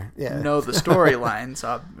obviously there. Yeah. know the storylines,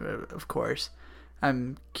 of course.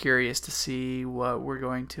 I'm curious to see what we're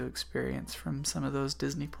going to experience from some of those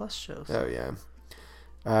Disney Plus shows. Oh, yeah.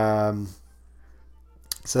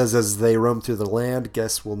 It says as they roam through the land,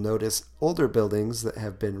 guests will notice older buildings that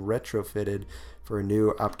have been retrofitted for a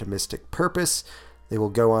new optimistic purpose. They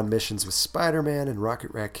will go on missions with Spider-Man and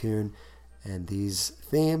Rocket Raccoon, and these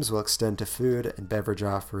themes will extend to food and beverage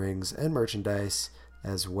offerings and merchandise,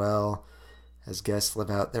 as well as guests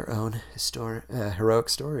live out their own heroic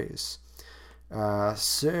stories. Let's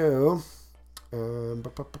see.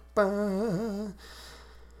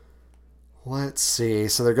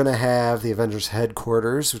 So they're going to have the Avengers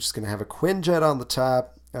headquarters, which is going to have a Quinjet on the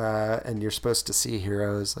top, and you're supposed to see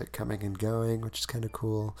heroes like coming and going, which is kind of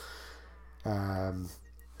cool.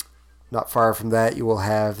 Not far from that, you will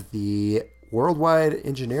have the Worldwide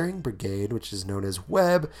Engineering Brigade, which is known as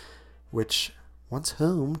WEB, which, once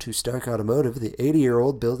home to Stark Automotive, the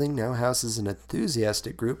 80-year-old building now houses an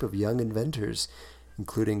enthusiastic group of young inventors,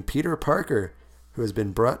 including Peter Parker, who has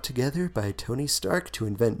been brought together by Tony Stark to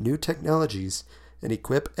invent new technologies and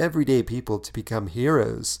equip everyday people to become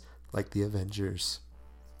heroes like the Avengers.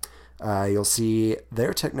 You'll see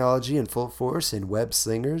their technology in full force in Web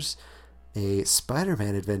Slingers, a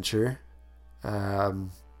Spider-Man adventure,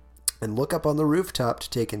 and look up on the rooftop to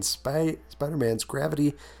take in Spider-Man's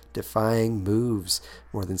gravity-defying moves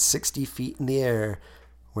more than 60 feet in the air.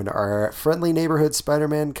 When our friendly neighborhood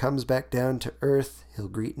Spider-Man comes back down to Earth, he'll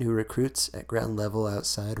greet new recruits at ground level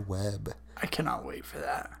outside Web. I cannot wait for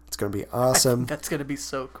that. It's going to be awesome. That's going to be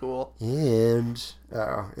so cool. And,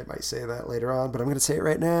 it might say that later on, but I'm going to say it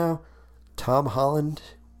right now. Tom Holland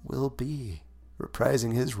will be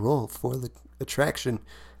reprising his role for the attraction.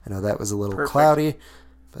 I know that was a little cloudy,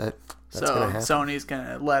 but that's going to happen. So Sony's going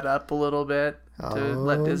to let up a little bit to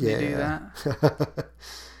let Disney do that?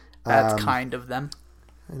 That's kind of them.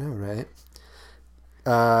 I know, right?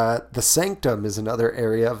 The Sanctum is another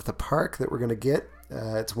area of the park that we're going to get.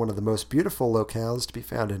 It's one of the most beautiful locales to be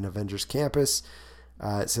found in Avengers Campus.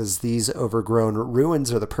 It says these overgrown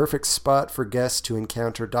ruins are the perfect spot for guests to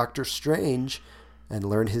encounter Doctor Strange and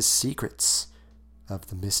learn his secrets of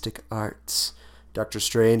the mystic arts. Dr.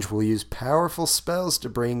 Strange will use powerful spells to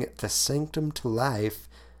bring the Sanctum to life,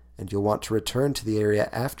 and you'll want to return to the area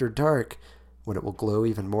after dark, when it will glow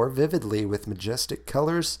even more vividly with majestic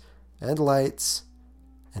colors and lights,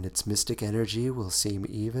 and its mystic energy will seem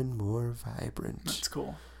even more vibrant. That's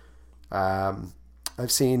cool.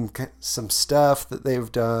 I've seen some stuff that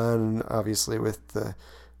they've done, obviously with the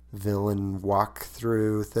villain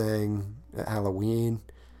walkthrough thing at Halloween,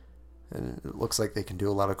 and it looks like they can do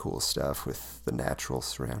a lot of cool stuff with the natural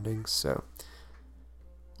surroundings, so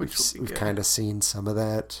we've kind of seen some of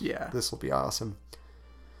that. Yeah. This will be awesome.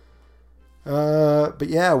 But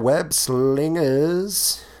yeah, Web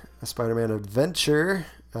Slingers, a Spider-Man adventure.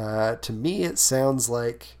 To me, it sounds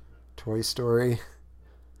like Toy Story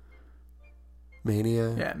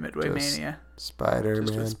Mania. Yeah, Midway Mania. Spider-Man.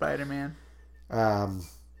 Just with Spider-Man.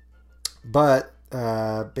 But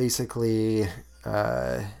basically,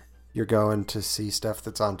 you're going to see stuff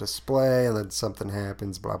that's on display, and then something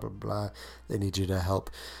happens, blah, blah, blah. They need you to help.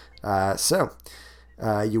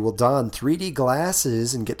 You will don 3D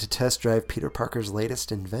glasses and get to test drive Peter Parker's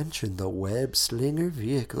latest invention, the Web Slinger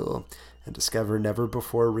vehicle, and discover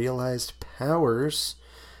never-before-realized powers.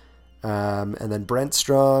 And then Brent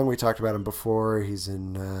Strong, we talked about him before. He's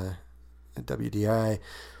in WDI.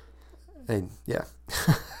 And yeah.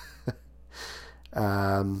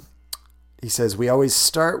 He says, we always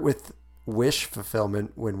start with wish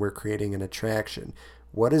fulfillment when we're creating an attraction.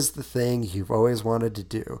 What is the thing you've always wanted to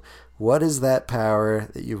do? What is that power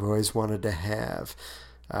that you've always wanted to have?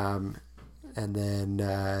 And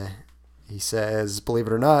then he says, believe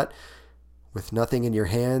it or not, with nothing in your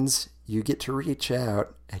hands, you get to reach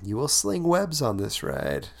out and you will sling webs on this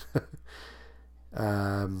ride.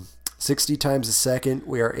 60 times a second,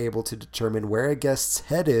 we are able to determine where a guest's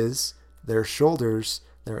head is, their shoulders,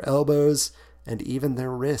 their elbows, and even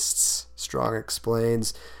their wrists. Strong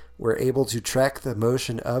explains, we're able to track the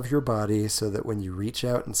motion of your body so that when you reach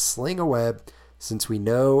out and sling a web, since we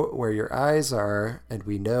know where your eyes are and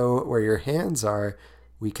we know where your hands are,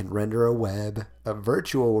 we can render a web, a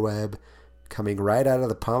virtual web, coming right out of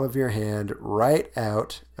the palm of your hand, right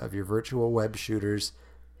out of your virtual web shooters,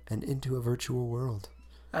 and into a virtual world.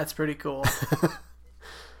 That's pretty cool.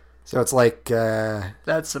 So it's like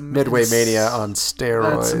that's some Midway Mania on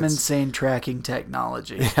steroids. That's some insane tracking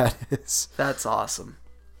technology. Yeah, it is. That's awesome.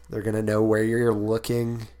 They're going to know where you're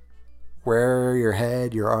looking, where your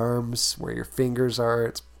head, your arms, where your fingers are.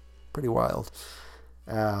 It's pretty wild.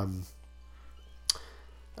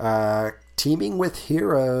 Teaming with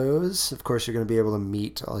heroes. Of course, you're going to be able to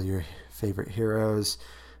meet all your favorite heroes.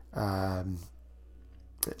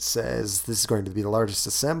 It says this is going to be the largest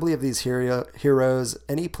assembly of these heroes,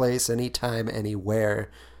 any place, anytime,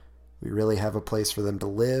 anywhere. We really have a place for them to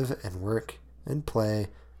live and work and play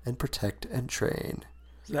and protect and train.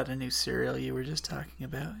 Is that a new cereal you were just talking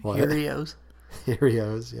about? What? Heroes.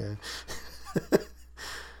 Heroes, yeah.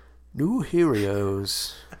 New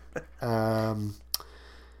heroes.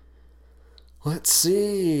 Let's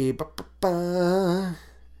see. Ba-ba-ba.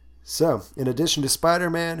 So, in addition to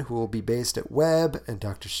Spider-Man, who will be based at Webb, and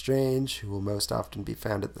Doctor Strange, who will most often be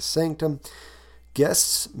found at the Sanctum,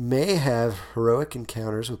 guests may have heroic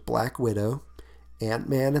encounters with Black Widow,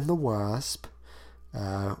 Ant-Man and the Wasp,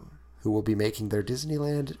 who will be making their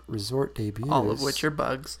Disneyland resort debuts. All of which are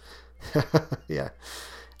bugs. Yeah.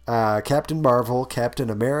 Captain Marvel, Captain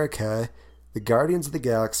America, the Guardians of the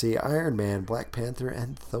Galaxy, Iron Man, Black Panther,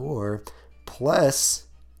 and Thor, plus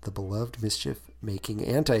the beloved mischief-making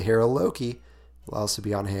anti-hero Loki will also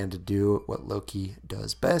be on hand to do what Loki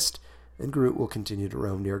does best, and Groot will continue to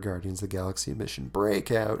roam near Guardians of the Galaxy Mission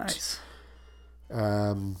Breakout. Nice.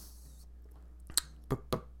 I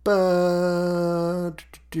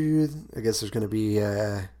guess there's going to be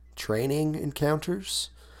training encounters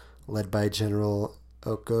led by General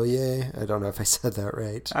Okoye. I don't know if I said that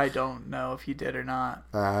right. I don't know if you did or not.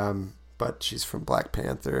 But she's from Black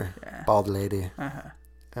Panther. Yeah. Bald lady. Uh-huh.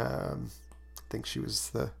 I think she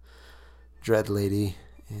was the Dread Lady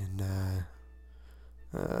in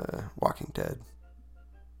Walking Dead.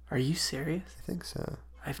 Are you serious? I think so.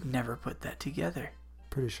 I've never put that together.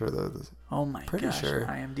 Pretty sure though. Oh my Pretty gosh. sure.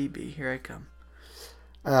 IMDb, here I come.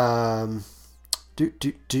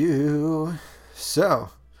 So,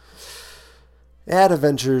 at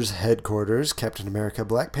Avengers headquarters, Captain America,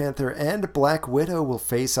 Black Panther, and Black Widow will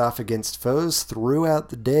face off against foes throughout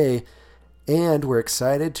the day, and we're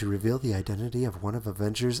excited to reveal the identity of one of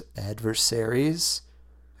Avengers' adversaries,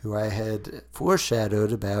 who I had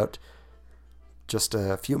foreshadowed about just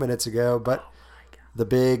a few minutes ago, but the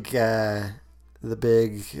big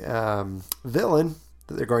villain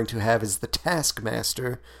that they're going to have is the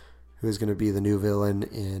Taskmaster, who is going to be the new villain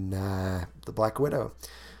in the Black Widow.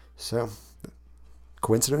 So,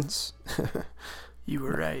 coincidence? You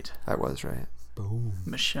were right. I was right. Boom.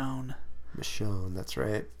 Michonne, That's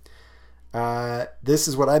right. This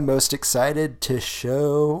is what I'm most excited to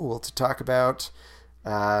to talk about.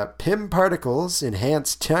 Pym particles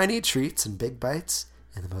enhance tiny treats and big bites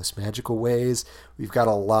in the most magical ways. We've got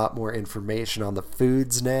a lot more information on the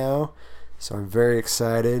foods now, so I'm very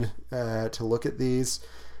excited to look at these.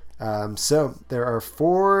 So there are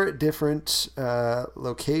 4 different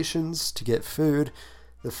locations to get food.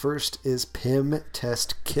 The first is Pym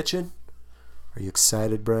Test Kitchen. Are you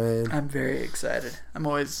excited, Brian? I'm very excited. I'm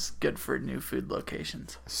always good for new food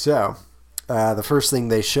locations. So, the first thing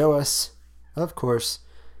they show us, of course,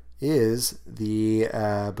 is the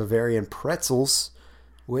Bavarian pretzels,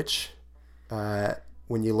 which,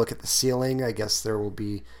 when you look at the ceiling, I guess there will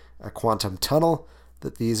be a quantum tunnel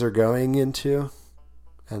that these are going into,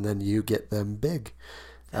 and then you get them big.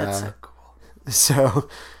 That's so cool. So,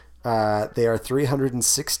 they are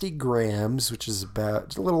 360 grams, which is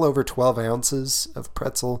about a little over 12 ounces of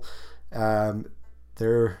pretzel. I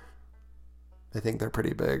think they're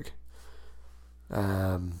pretty big.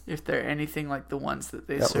 If they're anything like the ones that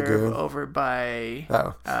they That serve Lagoon. over by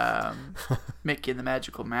Mickey and the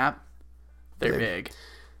Magical Map, they're big.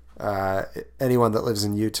 Anyone that lives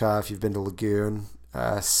in Utah, if you've been to Lagoon,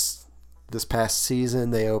 this past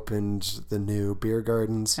season they opened the new beer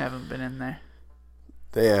gardens. Haven't been in there.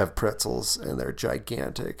 They have pretzels and they're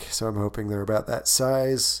gigantic, so I'm hoping they're about that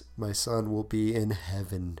size. My son will be in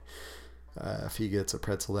heaven if he gets a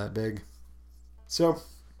pretzel that big. So,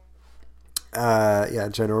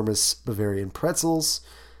 ginormous Bavarian pretzels.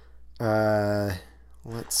 Let's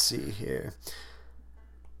see here.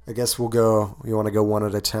 I guess you want to go one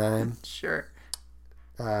at a time? Sure.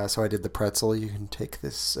 So I did the pretzel. You can take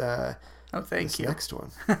this, Thank you. next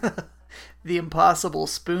one. The Impossible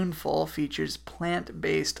Spoonful features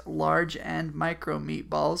plant-based large and micro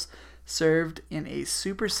meatballs served in a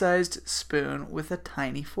supersized spoon with a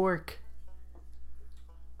tiny fork.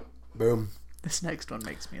 Boom. This next one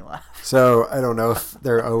makes me laugh. So I don't know if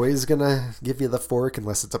they're always going to give you the fork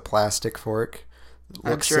unless it's a plastic fork.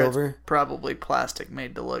 I'm Looks sure silver. it's probably plastic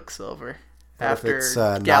made to look silver. What if After it's,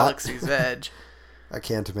 not? Galaxy's Edge. I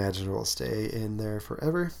can't imagine it will stay in there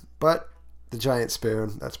forever. But the giant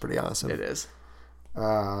spoon, that's pretty awesome. It is.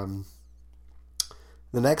 The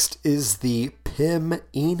next is the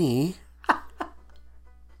Pim-ini.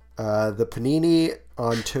 The panini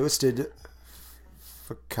on toasted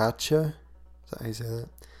focaccia. Is that how you say that?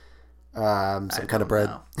 Some kind of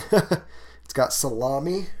bread. It's got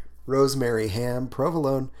salami, rosemary ham,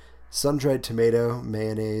 provolone, sun-dried tomato,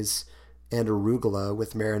 mayonnaise, and arugula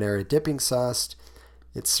with marinara dipping sauce.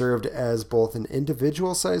 It's served as both an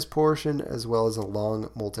individual-sized portion as well as a long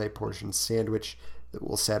multi-portion sandwich that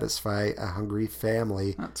will satisfy a hungry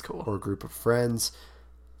family. That's cool. Or group of friends.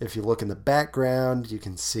 If you look in the background, you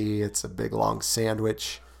can see it's a big long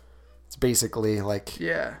sandwich. It's basically like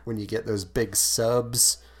when you get those big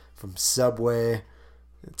subs from Subway.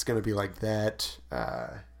 It's going to be like that.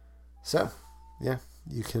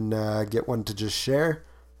 You can get one to just share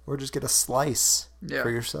or just get a slice for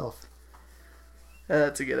yourself.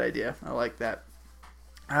 That's a good idea. I like that.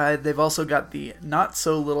 They've also got the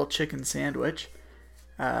not-so-little chicken sandwich.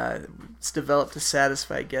 It's developed to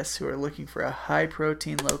satisfy guests who are looking for a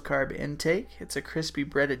high-protein, low-carb intake. It's a crispy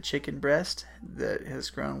breaded chicken breast that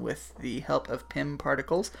has grown with the help of PIM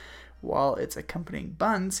particles, while its accompanying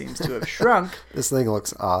bun seems to have shrunk. This thing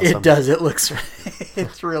looks awesome. It does.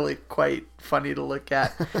 It's really quite funny to look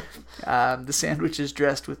at. The sandwich is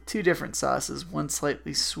dressed with 2 different sauces, one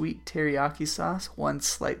slightly sweet teriyaki sauce, one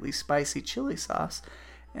slightly spicy chili sauce,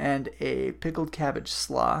 and a pickled cabbage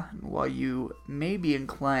slaw. While you may be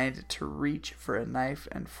inclined to reach for a knife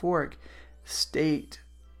and fork, State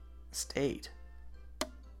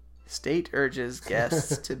urges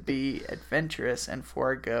guests to be adventurous and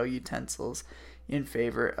forego utensils in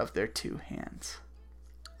favor of their 2 hands.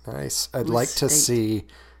 Nice. I'd like to see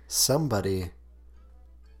somebody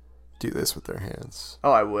do this with their hands.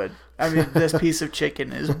 Oh, I would. I mean, this piece of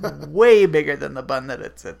chicken is way bigger than the bun that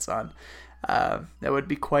it sits on. That would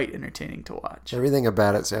be quite entertaining to watch. Everything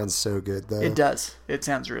about it sounds so good, though. It does. It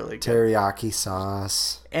sounds really good. Teriyaki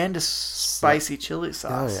sauce. And a spicy chili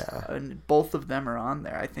sauce. Oh, yeah. And both of them are on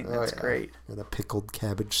there. I think that's great. And a pickled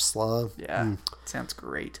cabbage slaw. Yeah. Sounds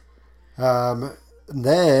great. Then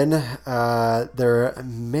there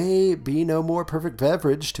may be no more perfect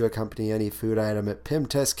beverage to accompany any food item at PIM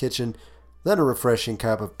Test Kitchen than a refreshing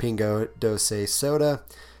cup of Pingo Doce soda.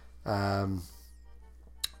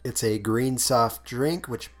 It's a green soft drink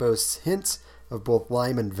which boasts hints of both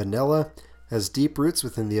lime and vanilla, has deep roots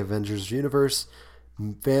within the Avengers universe.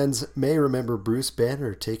 Fans may remember Bruce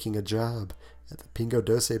Banner taking a job at the Pingo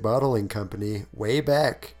Doce Bottling Company way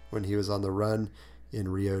back when he was on the run in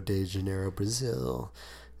Rio de Janeiro, Brazil.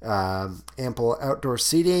 Ample outdoor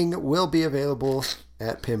seating will be available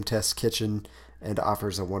at PIM Test Kitchen and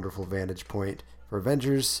offers a wonderful vantage point for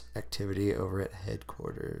Avengers activity over at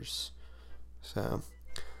headquarters. So,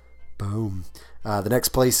 boom. The next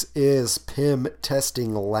place is PIM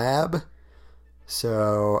Testing Lab.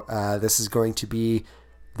 So this is going to be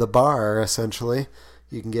the bar, essentially.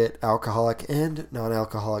 You can get alcoholic and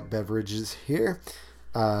non-alcoholic beverages here.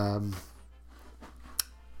 There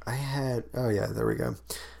we go.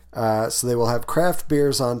 So they will have craft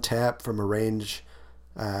beers on tap from a range.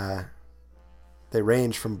 They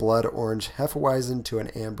range from blood orange Hefeweizen to an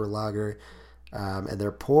amber lager. And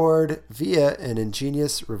they're poured via an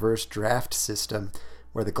ingenious reverse draft system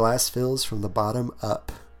where the glass fills from the bottom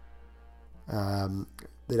up.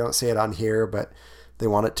 They don't say it on here, but they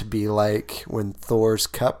want it to be like when Thor's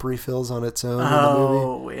cup refills on its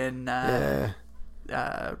own in the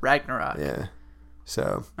movie. Ragnarok. Yeah.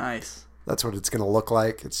 So nice. That's what it's going to look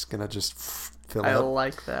like. It's going to just fill up. I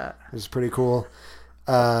like that. It's pretty cool.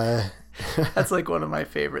 That's like one of my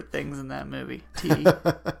favorite things in that movie. Tea.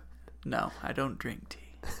 No, I don't drink tea.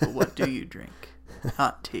 But what do you drink?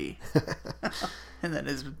 Not tea. And then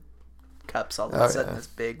his cup's all of a sudden this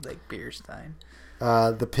big, like, beer stein.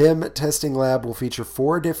 The PIM testing lab will feature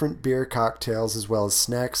 4 different beer cocktails as well as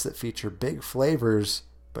snacks that feature big flavors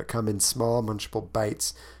but come in small, munchable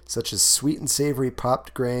bites, such as sweet and savory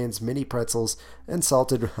popped grains, mini pretzels, and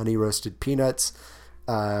salted honey-roasted peanuts.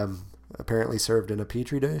 Apparently served in a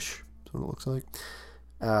Petri dish. That's what it looks like.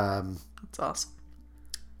 That's awesome.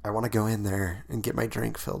 I want to go in there and get my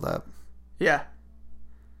drink filled up. Yeah.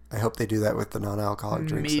 I hope they do that with the non-alcoholic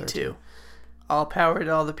drinks. Me too. All power to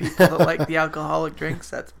all the people that like the alcoholic drinks.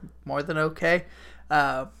 That's more than okay.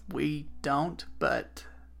 We don't, but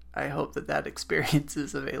I hope that experience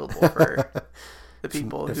is available for the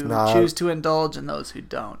people who choose to indulge and those who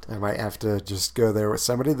don't. I might have to just go there with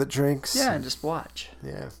somebody that drinks. Yeah, and just watch.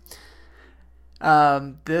 Yeah.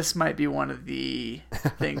 This might be one of the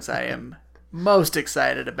things I am most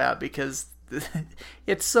excited about because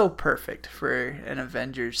it's so perfect for an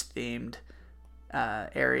Avengers themed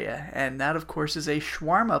area, and that of course is a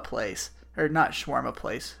shawarma place, or not shawarma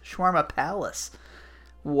place, shawarma palace.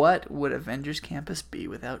 What would Avengers Campus be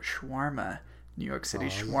without shawarma? New York City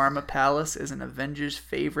Shawarma Palace is an Avengers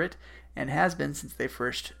favorite and has been since they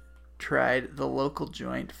first tried the local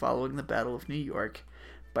joint following the Battle of New York.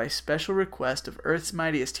 By special request of Earth's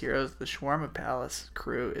mightiest heroes, the Shawarma Palace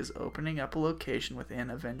crew is opening up a location within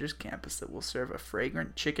Avengers Campus that will serve a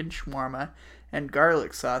fragrant chicken shawarma and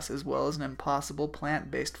garlic sauce, as well as an impossible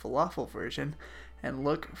plant-based falafel version, and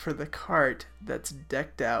look for the cart that's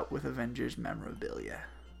decked out with Avengers memorabilia.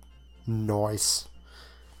 Nice.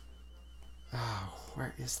 Oh,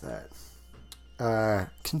 where is that?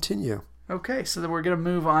 Continue. Okay, so then we're going to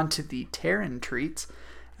move on to the Terran treats.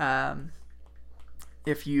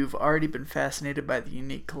 If you've already been fascinated by the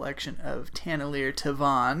unique collection of Taneleer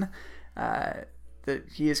Tavan that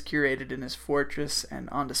he has curated in his fortress and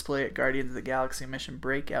on display at Guardians of the Galaxy Mission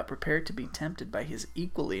Breakout, prepare to be tempted by his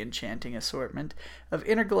equally enchanting assortment of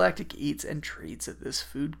intergalactic eats and treats at this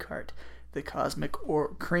food cart. The Cosmic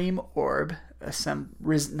Cream Orb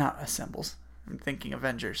resembles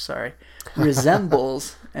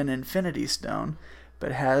an Infinity Stone,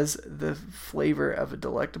 but has the flavor of a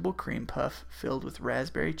delectable cream puff filled with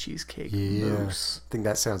raspberry cheesecake mousse. I think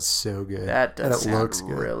that sounds so good. That does sound looks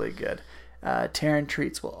good. Really good. Terran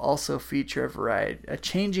treats will also feature a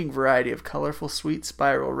changing variety of colorful sweet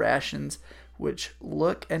spiral rations, which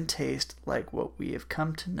look and taste like what we have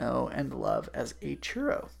come to know and love as a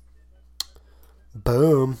churro.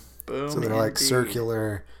 Boom. Boom. So they're like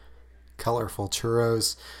circular, colorful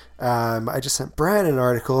churros. I just sent Brian an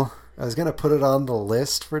article. I was going to put it on the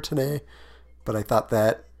list for today, but I thought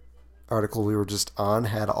that article we were just on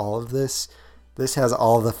had all of this. This has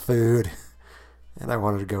all the food, and I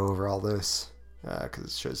wanted to go over all this because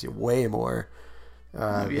it shows you way more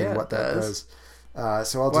than what that does.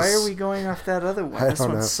 Why are we going off that other one? This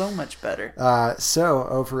one's so much better. So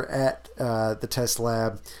over at the test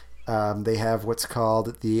lab, they have what's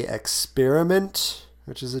called the Experiment,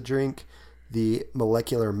 which is a drink, the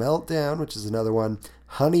Molecular Meltdown, which is another one,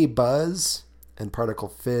 Honey Buzz, and Particle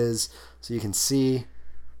Fizz. So you can see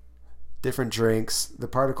different drinks. The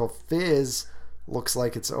Particle Fizz looks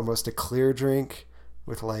like it's almost a clear drink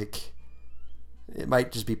with like, it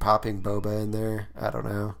might just be popping boba in there. I don't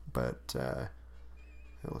know, but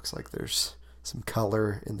it looks like there's some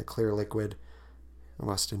color in the clear liquid,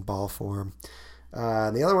 almost in ball form.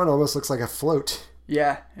 And the other one almost looks like a float.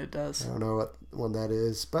 Yeah, it does. I don't know what one that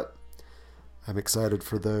is, but I'm excited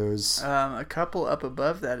for those. A couple up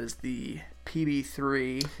above that is the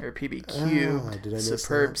PB3 or PBQ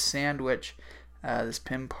Superb Sandwich. This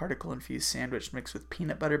Pim particle infused sandwich mixed with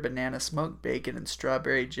peanut butter, banana, smoked bacon, and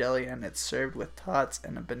strawberry jelly, and it's served with tots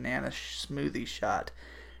and a banana smoothie shot.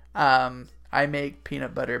 I make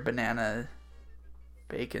peanut butter, banana,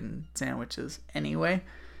 bacon sandwiches anyway.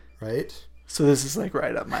 Right? So this is like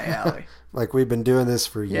right up my alley. Like we've been doing this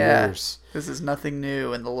for years. This is nothing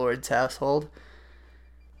new in the Lord's household.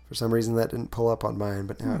 For some reason that didn't pull up on mine,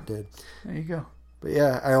 but now it did. There you go. But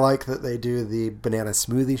yeah, I like that they do the banana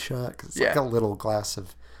smoothie shot because it's like a little glass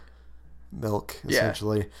of milk,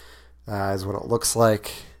 essentially, is what it looks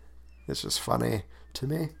like. It's just funny to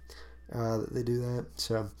me that they do that.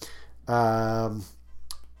 So,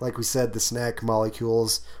 like we said, the snack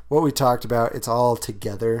molecules, what we talked about, it's all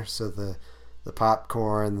together. So the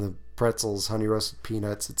popcorn, the pretzels, honey roasted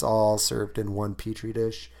peanuts, it's all served in one Petri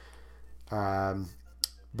dish.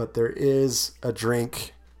 But there is a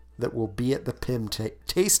drink that will be at the PIM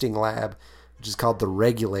tasting lab, which is called the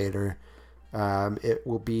Regulator. It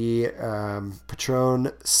will be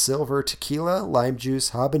Patron Silver Tequila, lime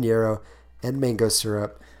juice, habanero, and mango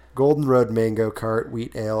syrup, Golden Road Mango Cart,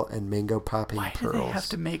 wheat ale, and mango popping pearls. Why do they have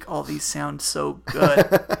to make all these sound so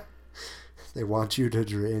good? They want you to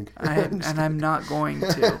drink. And I'm not going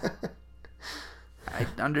to. I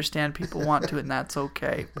understand people want to, and that's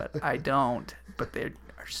okay, but I don't. But they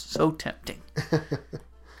are so tempting.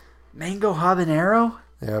 Mango habanero?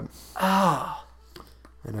 Yep. Oh.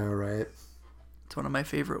 I know, right? It's one of my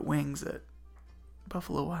favorite wings at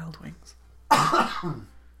Buffalo Wild Wings.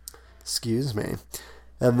 Excuse me.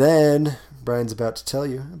 And then Brian's about to tell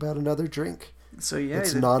you about another drink. So yeah,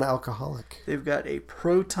 it's non-alcoholic. They've got a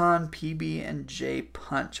Proton PB&J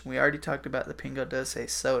Punch. We already talked about the Pingo Doce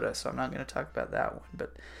soda, so I'm not going to talk about that one.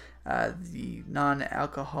 But the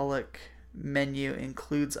non-alcoholic menu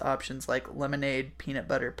includes options like lemonade, peanut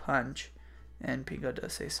butter punch, and Pingo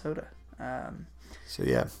Doce soda.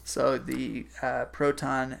 So the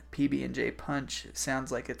Proton PB&J Punch sounds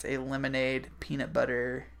like it's a lemonade peanut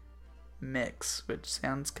butter mix, which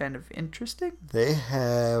sounds kind of interesting.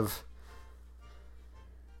 They've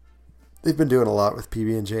been doing a lot with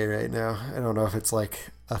PB&J right now. I don't know if it's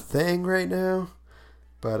like a thing right now,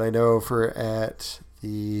 but I know at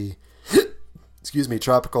the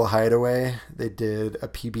Tropical Hideaway, they did a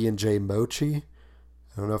PB&J mochi.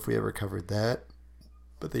 I don't know if we ever covered that.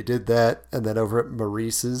 But they did that, and then over at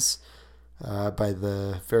Maurice's, by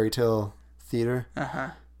the Fairy Tale Theater,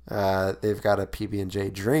 they've got a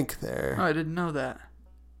PB&J drink there. Oh, I didn't know that.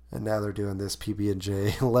 And now they're doing this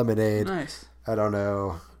PB&J lemonade. Nice. I don't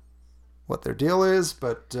know what their deal is,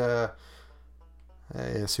 but I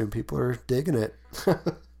assume people are digging it.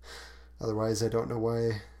 Otherwise, I don't know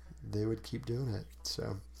why they would keep doing it.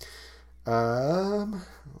 So,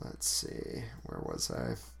 let's see. Where was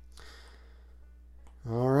I?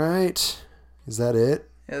 All right. Is that it?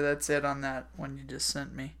 Yeah, that's it on that one you just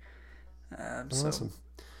sent me. Awesome. So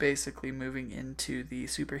basically moving into the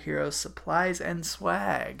superhero supplies and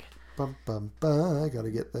swag. Bum, bum, bum. I gotta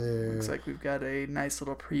get there. Looks like we've got a nice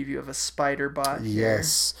little preview of a spider bot here.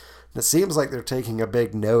 Yes. And it seems like they're taking a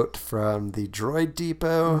big note from the Droid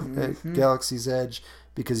Depot at Galaxy's Edge,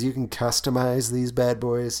 because you can customize these bad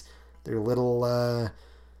boys. They're little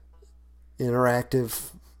interactive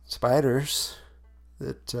spiders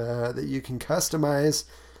that you can customize.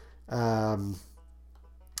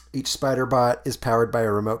 Each spider bot is powered by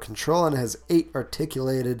a remote control and has 8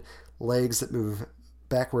 articulated legs that move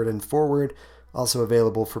backward and forward. Also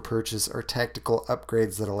available for purchase are tactical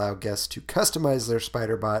upgrades that allow guests to customize their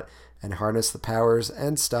spider bot and harness the powers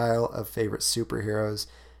and style of favorite superheroes,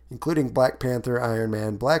 including Black Panther, Iron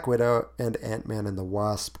Man, Black Widow, and Ant-Man and the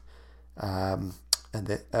Wasp. And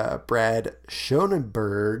Brad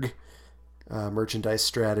Schonenberg, merchandise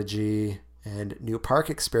strategy and new park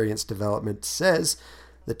experience development, says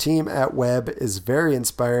the team at Webb is very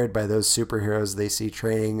inspired by those superheroes they see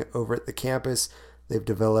training over at the campus. They've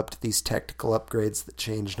developed these tactical upgrades that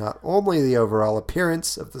change not only the overall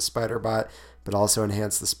appearance of the Spider-Bot, but also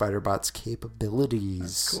enhance the Spider-Bot's capabilities.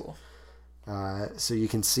 That's cool. So you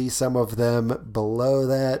can see some of them below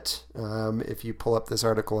that if you pull up this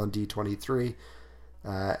article on D23.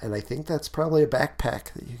 And I think that's probably a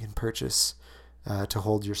backpack that you can purchase to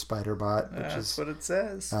hold your Spider-Bot, which That's is what it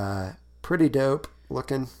says. pretty dope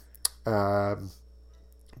looking. But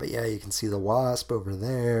yeah, you can see the Wasp over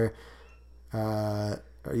there. Are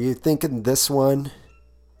you thinking this one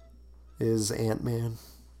is Ant-Man?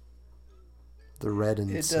 The red and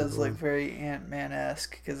It silver does look one? very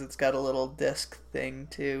Ant-Man-esque because it's got a little disc thing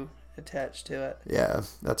too attached to it. Yeah,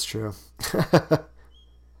 that's true.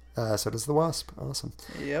 So does the Wasp. Awesome.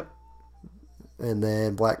 Yep. And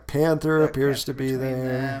then Black Panther Black appears Panther to be between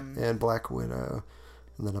there. them. And Black Widow.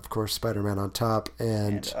 And then, of course, Spider-Man on top.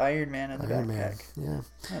 And Iron Man in the Iron backpack. Man. Yeah.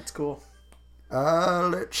 That's cool.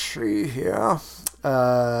 Let's see here.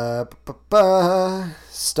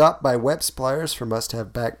 Stopped by Web Suppliers for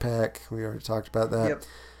must-have backpack. We already talked about that. Yep.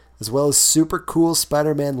 As well as super cool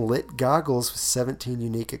Spider-Man lit goggles with 17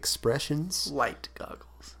 unique expressions. Light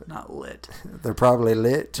goggles, not lit. They're probably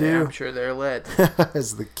lit too, Yeah, I'm sure they're lit.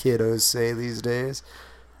 as the kiddos say these days.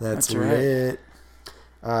 That's right. lit.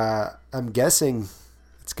 I'm guessing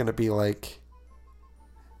it's going to be like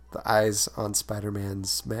the eyes on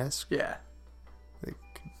Spider-Man's mask. Yeah. They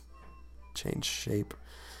could change shape.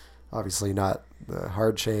 Obviously not the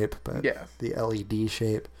hard shape, but Yeah. the LED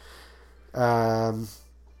shape.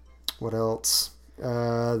 What else? Pop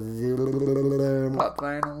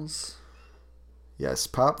vinyls. Yes,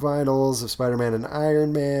 pop vinyls of Spider-Man and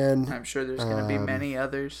Iron Man. I'm sure there's going to be many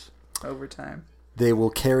others over time. They will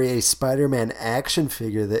carry a Spider-Man action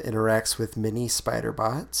figure that interacts with mini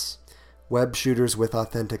Spider-Bots, web shooters with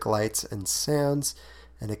authentic lights and sounds,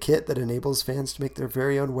 and a kit that enables fans to make their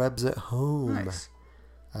very own webs at home. Nice.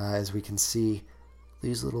 As we can see,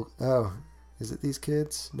 these little... Oh, is it these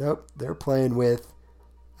kids? Nope, they're playing with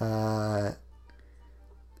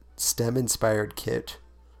STEM-inspired kit.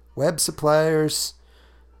 Web Suppliers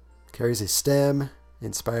carries a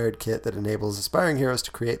STEM-inspired kit that enables aspiring heroes to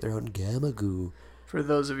create their own gamma goo. For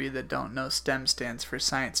those of you that don't know, STEM stands for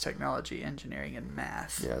science, technology, engineering, and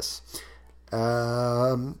math. Yes.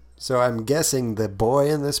 So I'm guessing the boy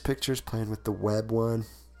in this picture is playing with the web one.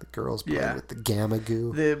 The girl's playing with the gamma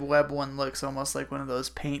goo. The web one looks almost like one of those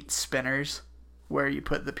paint spinners where you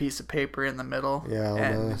put the piece of paper in the middle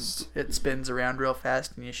and almost. it spins around real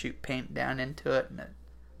fast and you shoot paint down into it and it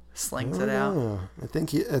slings it out. Oh, I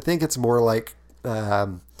think it's more like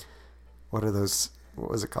what are those?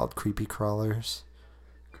 What was it called? Creepy crawlers.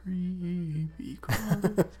 Creepy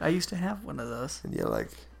crawlers. I used to have one of those. And you're like,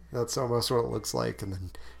 that's almost what it looks like. And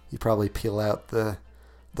then you probably peel out the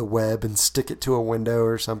web and stick it to a window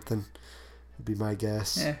or something. Would be my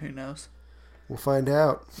guess. Yeah, who knows? We'll find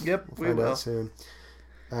out. Yep, We'll find out soon.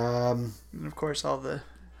 And of course, all the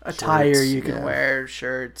attire Shirts, you can yeah. wear,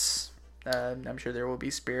 shirts. I'm sure there will be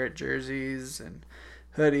Spirit jerseys and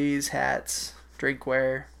hoodies, hats,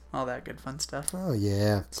 drinkware, all that good fun stuff. Oh,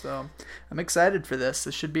 yeah. So I'm excited for this.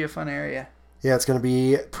 This should be a fun area. Yeah, it's going to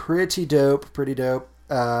be pretty dope. Pretty dope.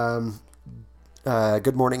 Good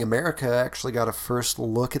Morning America actually got a first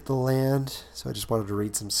look at the land, so I just wanted to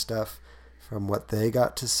read some stuff from what they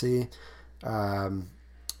got to see.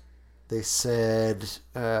 They said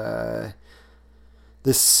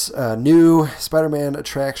this new Spider-Man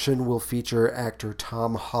attraction will feature actor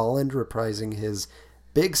Tom Holland reprising his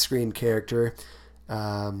big screen character.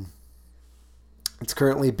 It's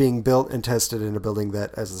currently being built and tested in a building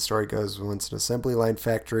that, as the story goes, was once an assembly line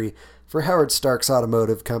factory for Howard Stark's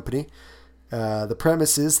automotive company. The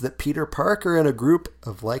premise is that Peter Parker and a group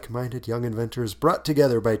of like-minded young inventors brought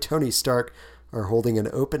together by Tony Stark are holding an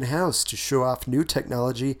open house to show off new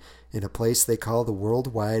technology in a place they call the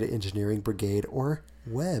Worldwide Engineering Brigade, or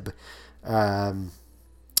WEB.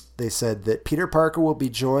 They said that Peter Parker will be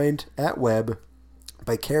joined at WEB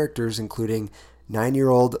by characters including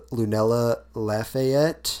 9-year-old Lunella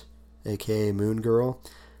Lafayette, aka Moon Girl,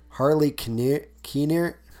 Harley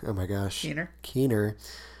Keener,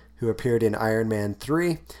 who appeared in Iron Man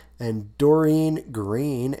 3, and Doreen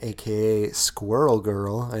Green, aka Squirrel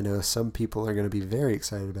Girl. I know some people are going to be very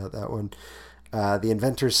excited about that one. The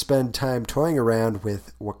inventors spend time toying around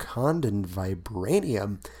with Wakandan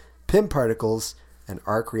vibranium, Pym particles, and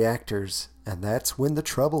arc reactors, and that's when the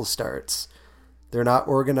trouble starts. They're not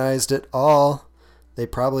organized at all. They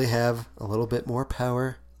probably have a little bit more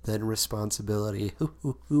power than responsibility.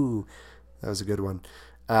 That was a good one.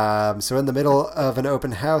 So in the middle of an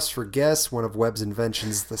open house for guests, one of Webb's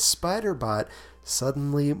inventions, the Spider-Bot,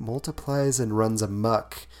 suddenly multiplies and runs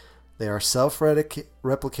amok. They are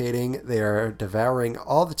self-replicating, they are devouring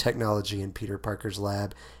all the technology in Peter Parker's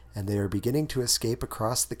lab, and they are beginning to escape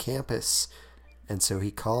across the campus. And so he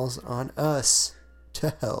calls on us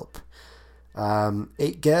to help.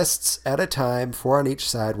 8 guests at a time, 4 on each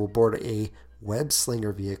side, will board a web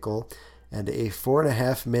slinger vehicle, and a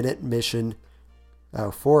 4.5 minute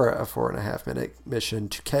mission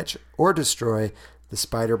to catch or destroy the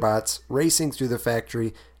Spider-Bots racing through the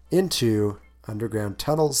factory into underground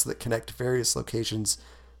tunnels that connect various locations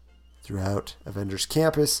throughout Avengers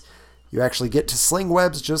Campus. You actually get to sling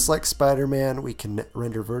webs just like Spider-Man. We can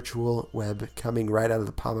render virtual web coming right out of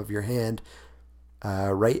the palm of your hand,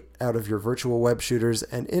 right out of your virtual web shooters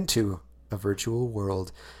and into a virtual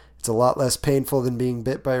world. It's a lot less painful than being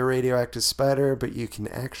bit by a radioactive spider, but you can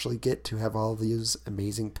actually get to have all these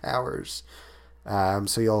amazing powers.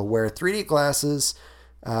 So you'll wear 3D glasses.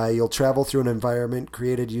 You'll travel through an environment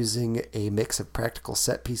created using a mix of practical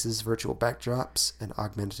set pieces, virtual backdrops, and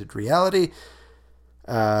augmented reality.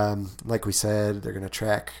 Like we said, they're going to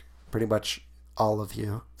track pretty much all of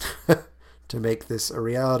you to make this a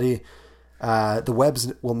reality. The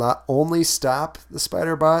webs will not only stop the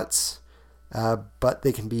Spider-Bots, but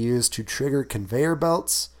they can be used to trigger conveyor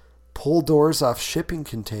belts, pull doors off shipping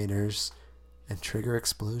containers, and trigger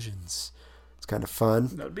explosions. It's kind of fun.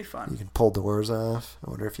 That would be fun. You can pull doors off. I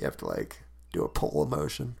wonder if you have to do a pull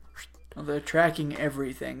motion. Well, they're tracking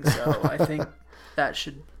everything, so I think that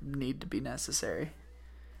should need to be necessary.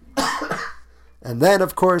 And then,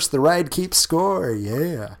 of course, the ride keeps score.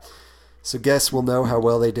 Yeah. So guests will know how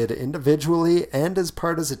well they did individually and as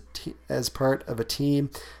part of a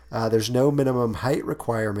team. There's no minimum height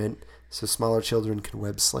requirement, so smaller children can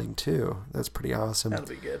web sling too. That's pretty awesome. That'll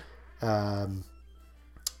be good.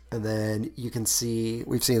 And then you can see,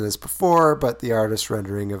 we've seen this before, but the artist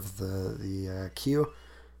rendering of the queue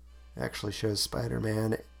actually shows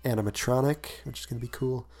Spider-Man animatronic, which is going to be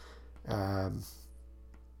cool. I'm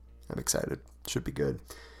excited. Should be good.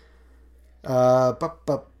 I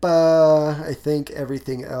think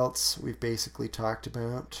everything else we've basically talked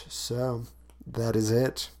about. So that is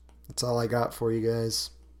it. That's all I got for you guys.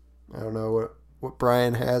 I don't know what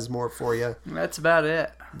Brian has more for you. That's about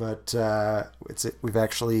it. But we've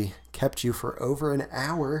actually kept you for over an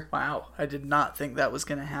hour. Wow, I did not think that was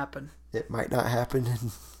going to happen. It might not happen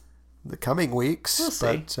in the coming weeks. We'll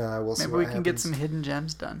see. But we'll see. Maybe we can get some hidden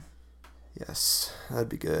gems done. Yes, that'd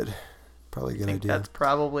be good. Probably a good I think idea. that's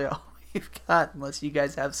probably all we've got, unless you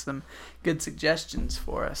guys have some good suggestions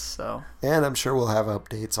for us. So. And I'm sure we'll have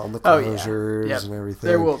updates on the closures and everything.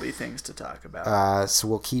 There will be things to talk about. So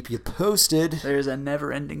we'll keep you posted. There's a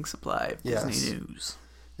never-ending supply of Disney news.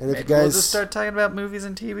 And if Maybe you guys we'll just start talking about movies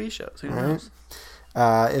and TV shows. Who knows?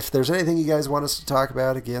 If there's anything you guys want us to talk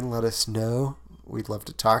about, again, let us know. We'd love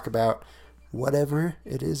to talk about whatever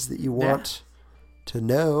it is that you want to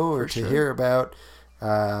know or to hear about.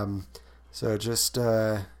 So just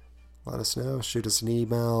let us know. Shoot us an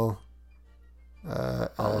email.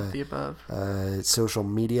 All of the above. Social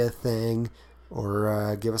media thing.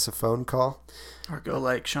 Or give us a phone call. Or go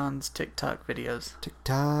like Sean's TikTok videos.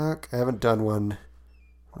 TikTok. I haven't done one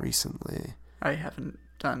recently. I haven't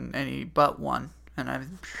done any but one, and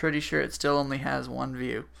I'm pretty sure it still only has one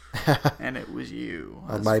view, and it was you.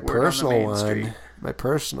 On That's my Word on the personal Main one, Street. my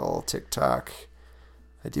personal TikTok,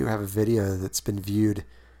 I do have a video that's been viewed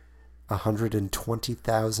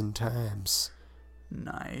 120,000 times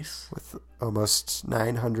Nice. with almost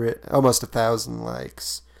 1,000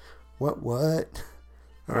 likes. What?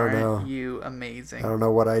 I don't know. Aren't you amazing? I don't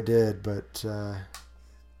know what I did, but You're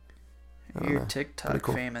know. TikTok Pretty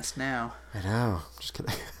cool. famous now. I know. Just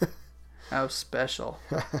kidding. How special.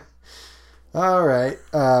 All right.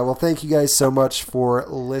 Well, thank you guys so much for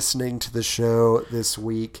listening to the show this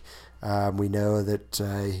week. We know that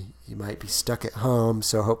you might be stuck at home,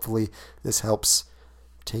 so hopefully this helps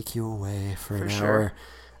take you away for an sure.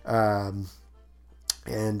 hour.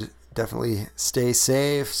 And definitely stay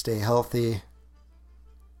safe, stay healthy.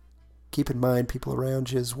 Keep in mind people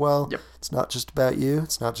around you as well. Yep. It's not just about you.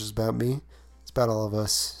 It's not just about me. It's about all of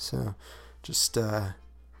us. So just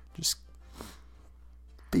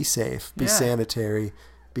be safe, be Yeah. sanitary,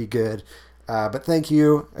 be good. But thank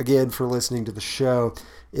you again for listening to the show.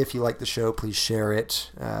 If you like the show, please share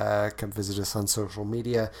it. Come visit us on social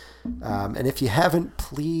media. And if you haven't,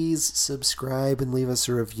 please subscribe and leave us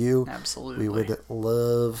a review. Absolutely. We would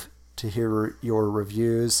love to hear your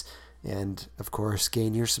reviews and, of course,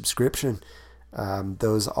 gain your subscription.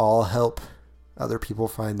 Those all help other people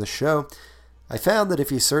find the show. I found that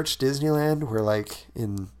if you search Disneyland, we're like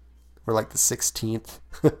the 16th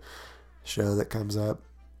show that comes up.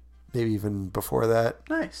 Maybe even before that.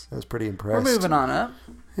 Nice. I was pretty impressed. We're moving on up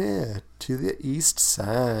Yeah, to the east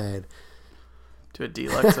side. to a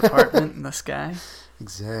deluxe apartment in the sky.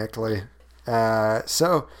 Exactly.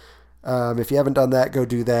 So, if you haven't done that, go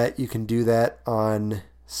do that. You can do that on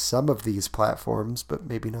some of these platforms, but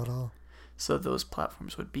maybe not all. So those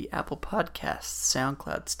platforms would be Apple Podcasts,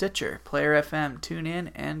 SoundCloud, Stitcher, Player FM, TuneIn,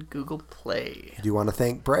 and Google Play. I do want to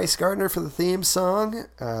thank Bryce Gardner for the theme song.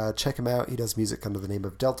 Check him out. He does music under the name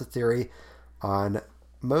of Delta Theory on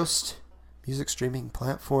most music streaming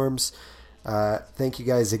platforms. Thank you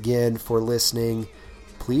guys again for listening.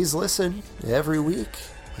 Please listen every week,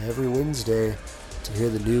 every Wednesday, to hear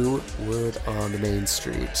the new Word on the Main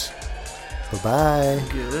Street. Bye-bye.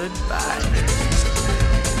 Goodbye.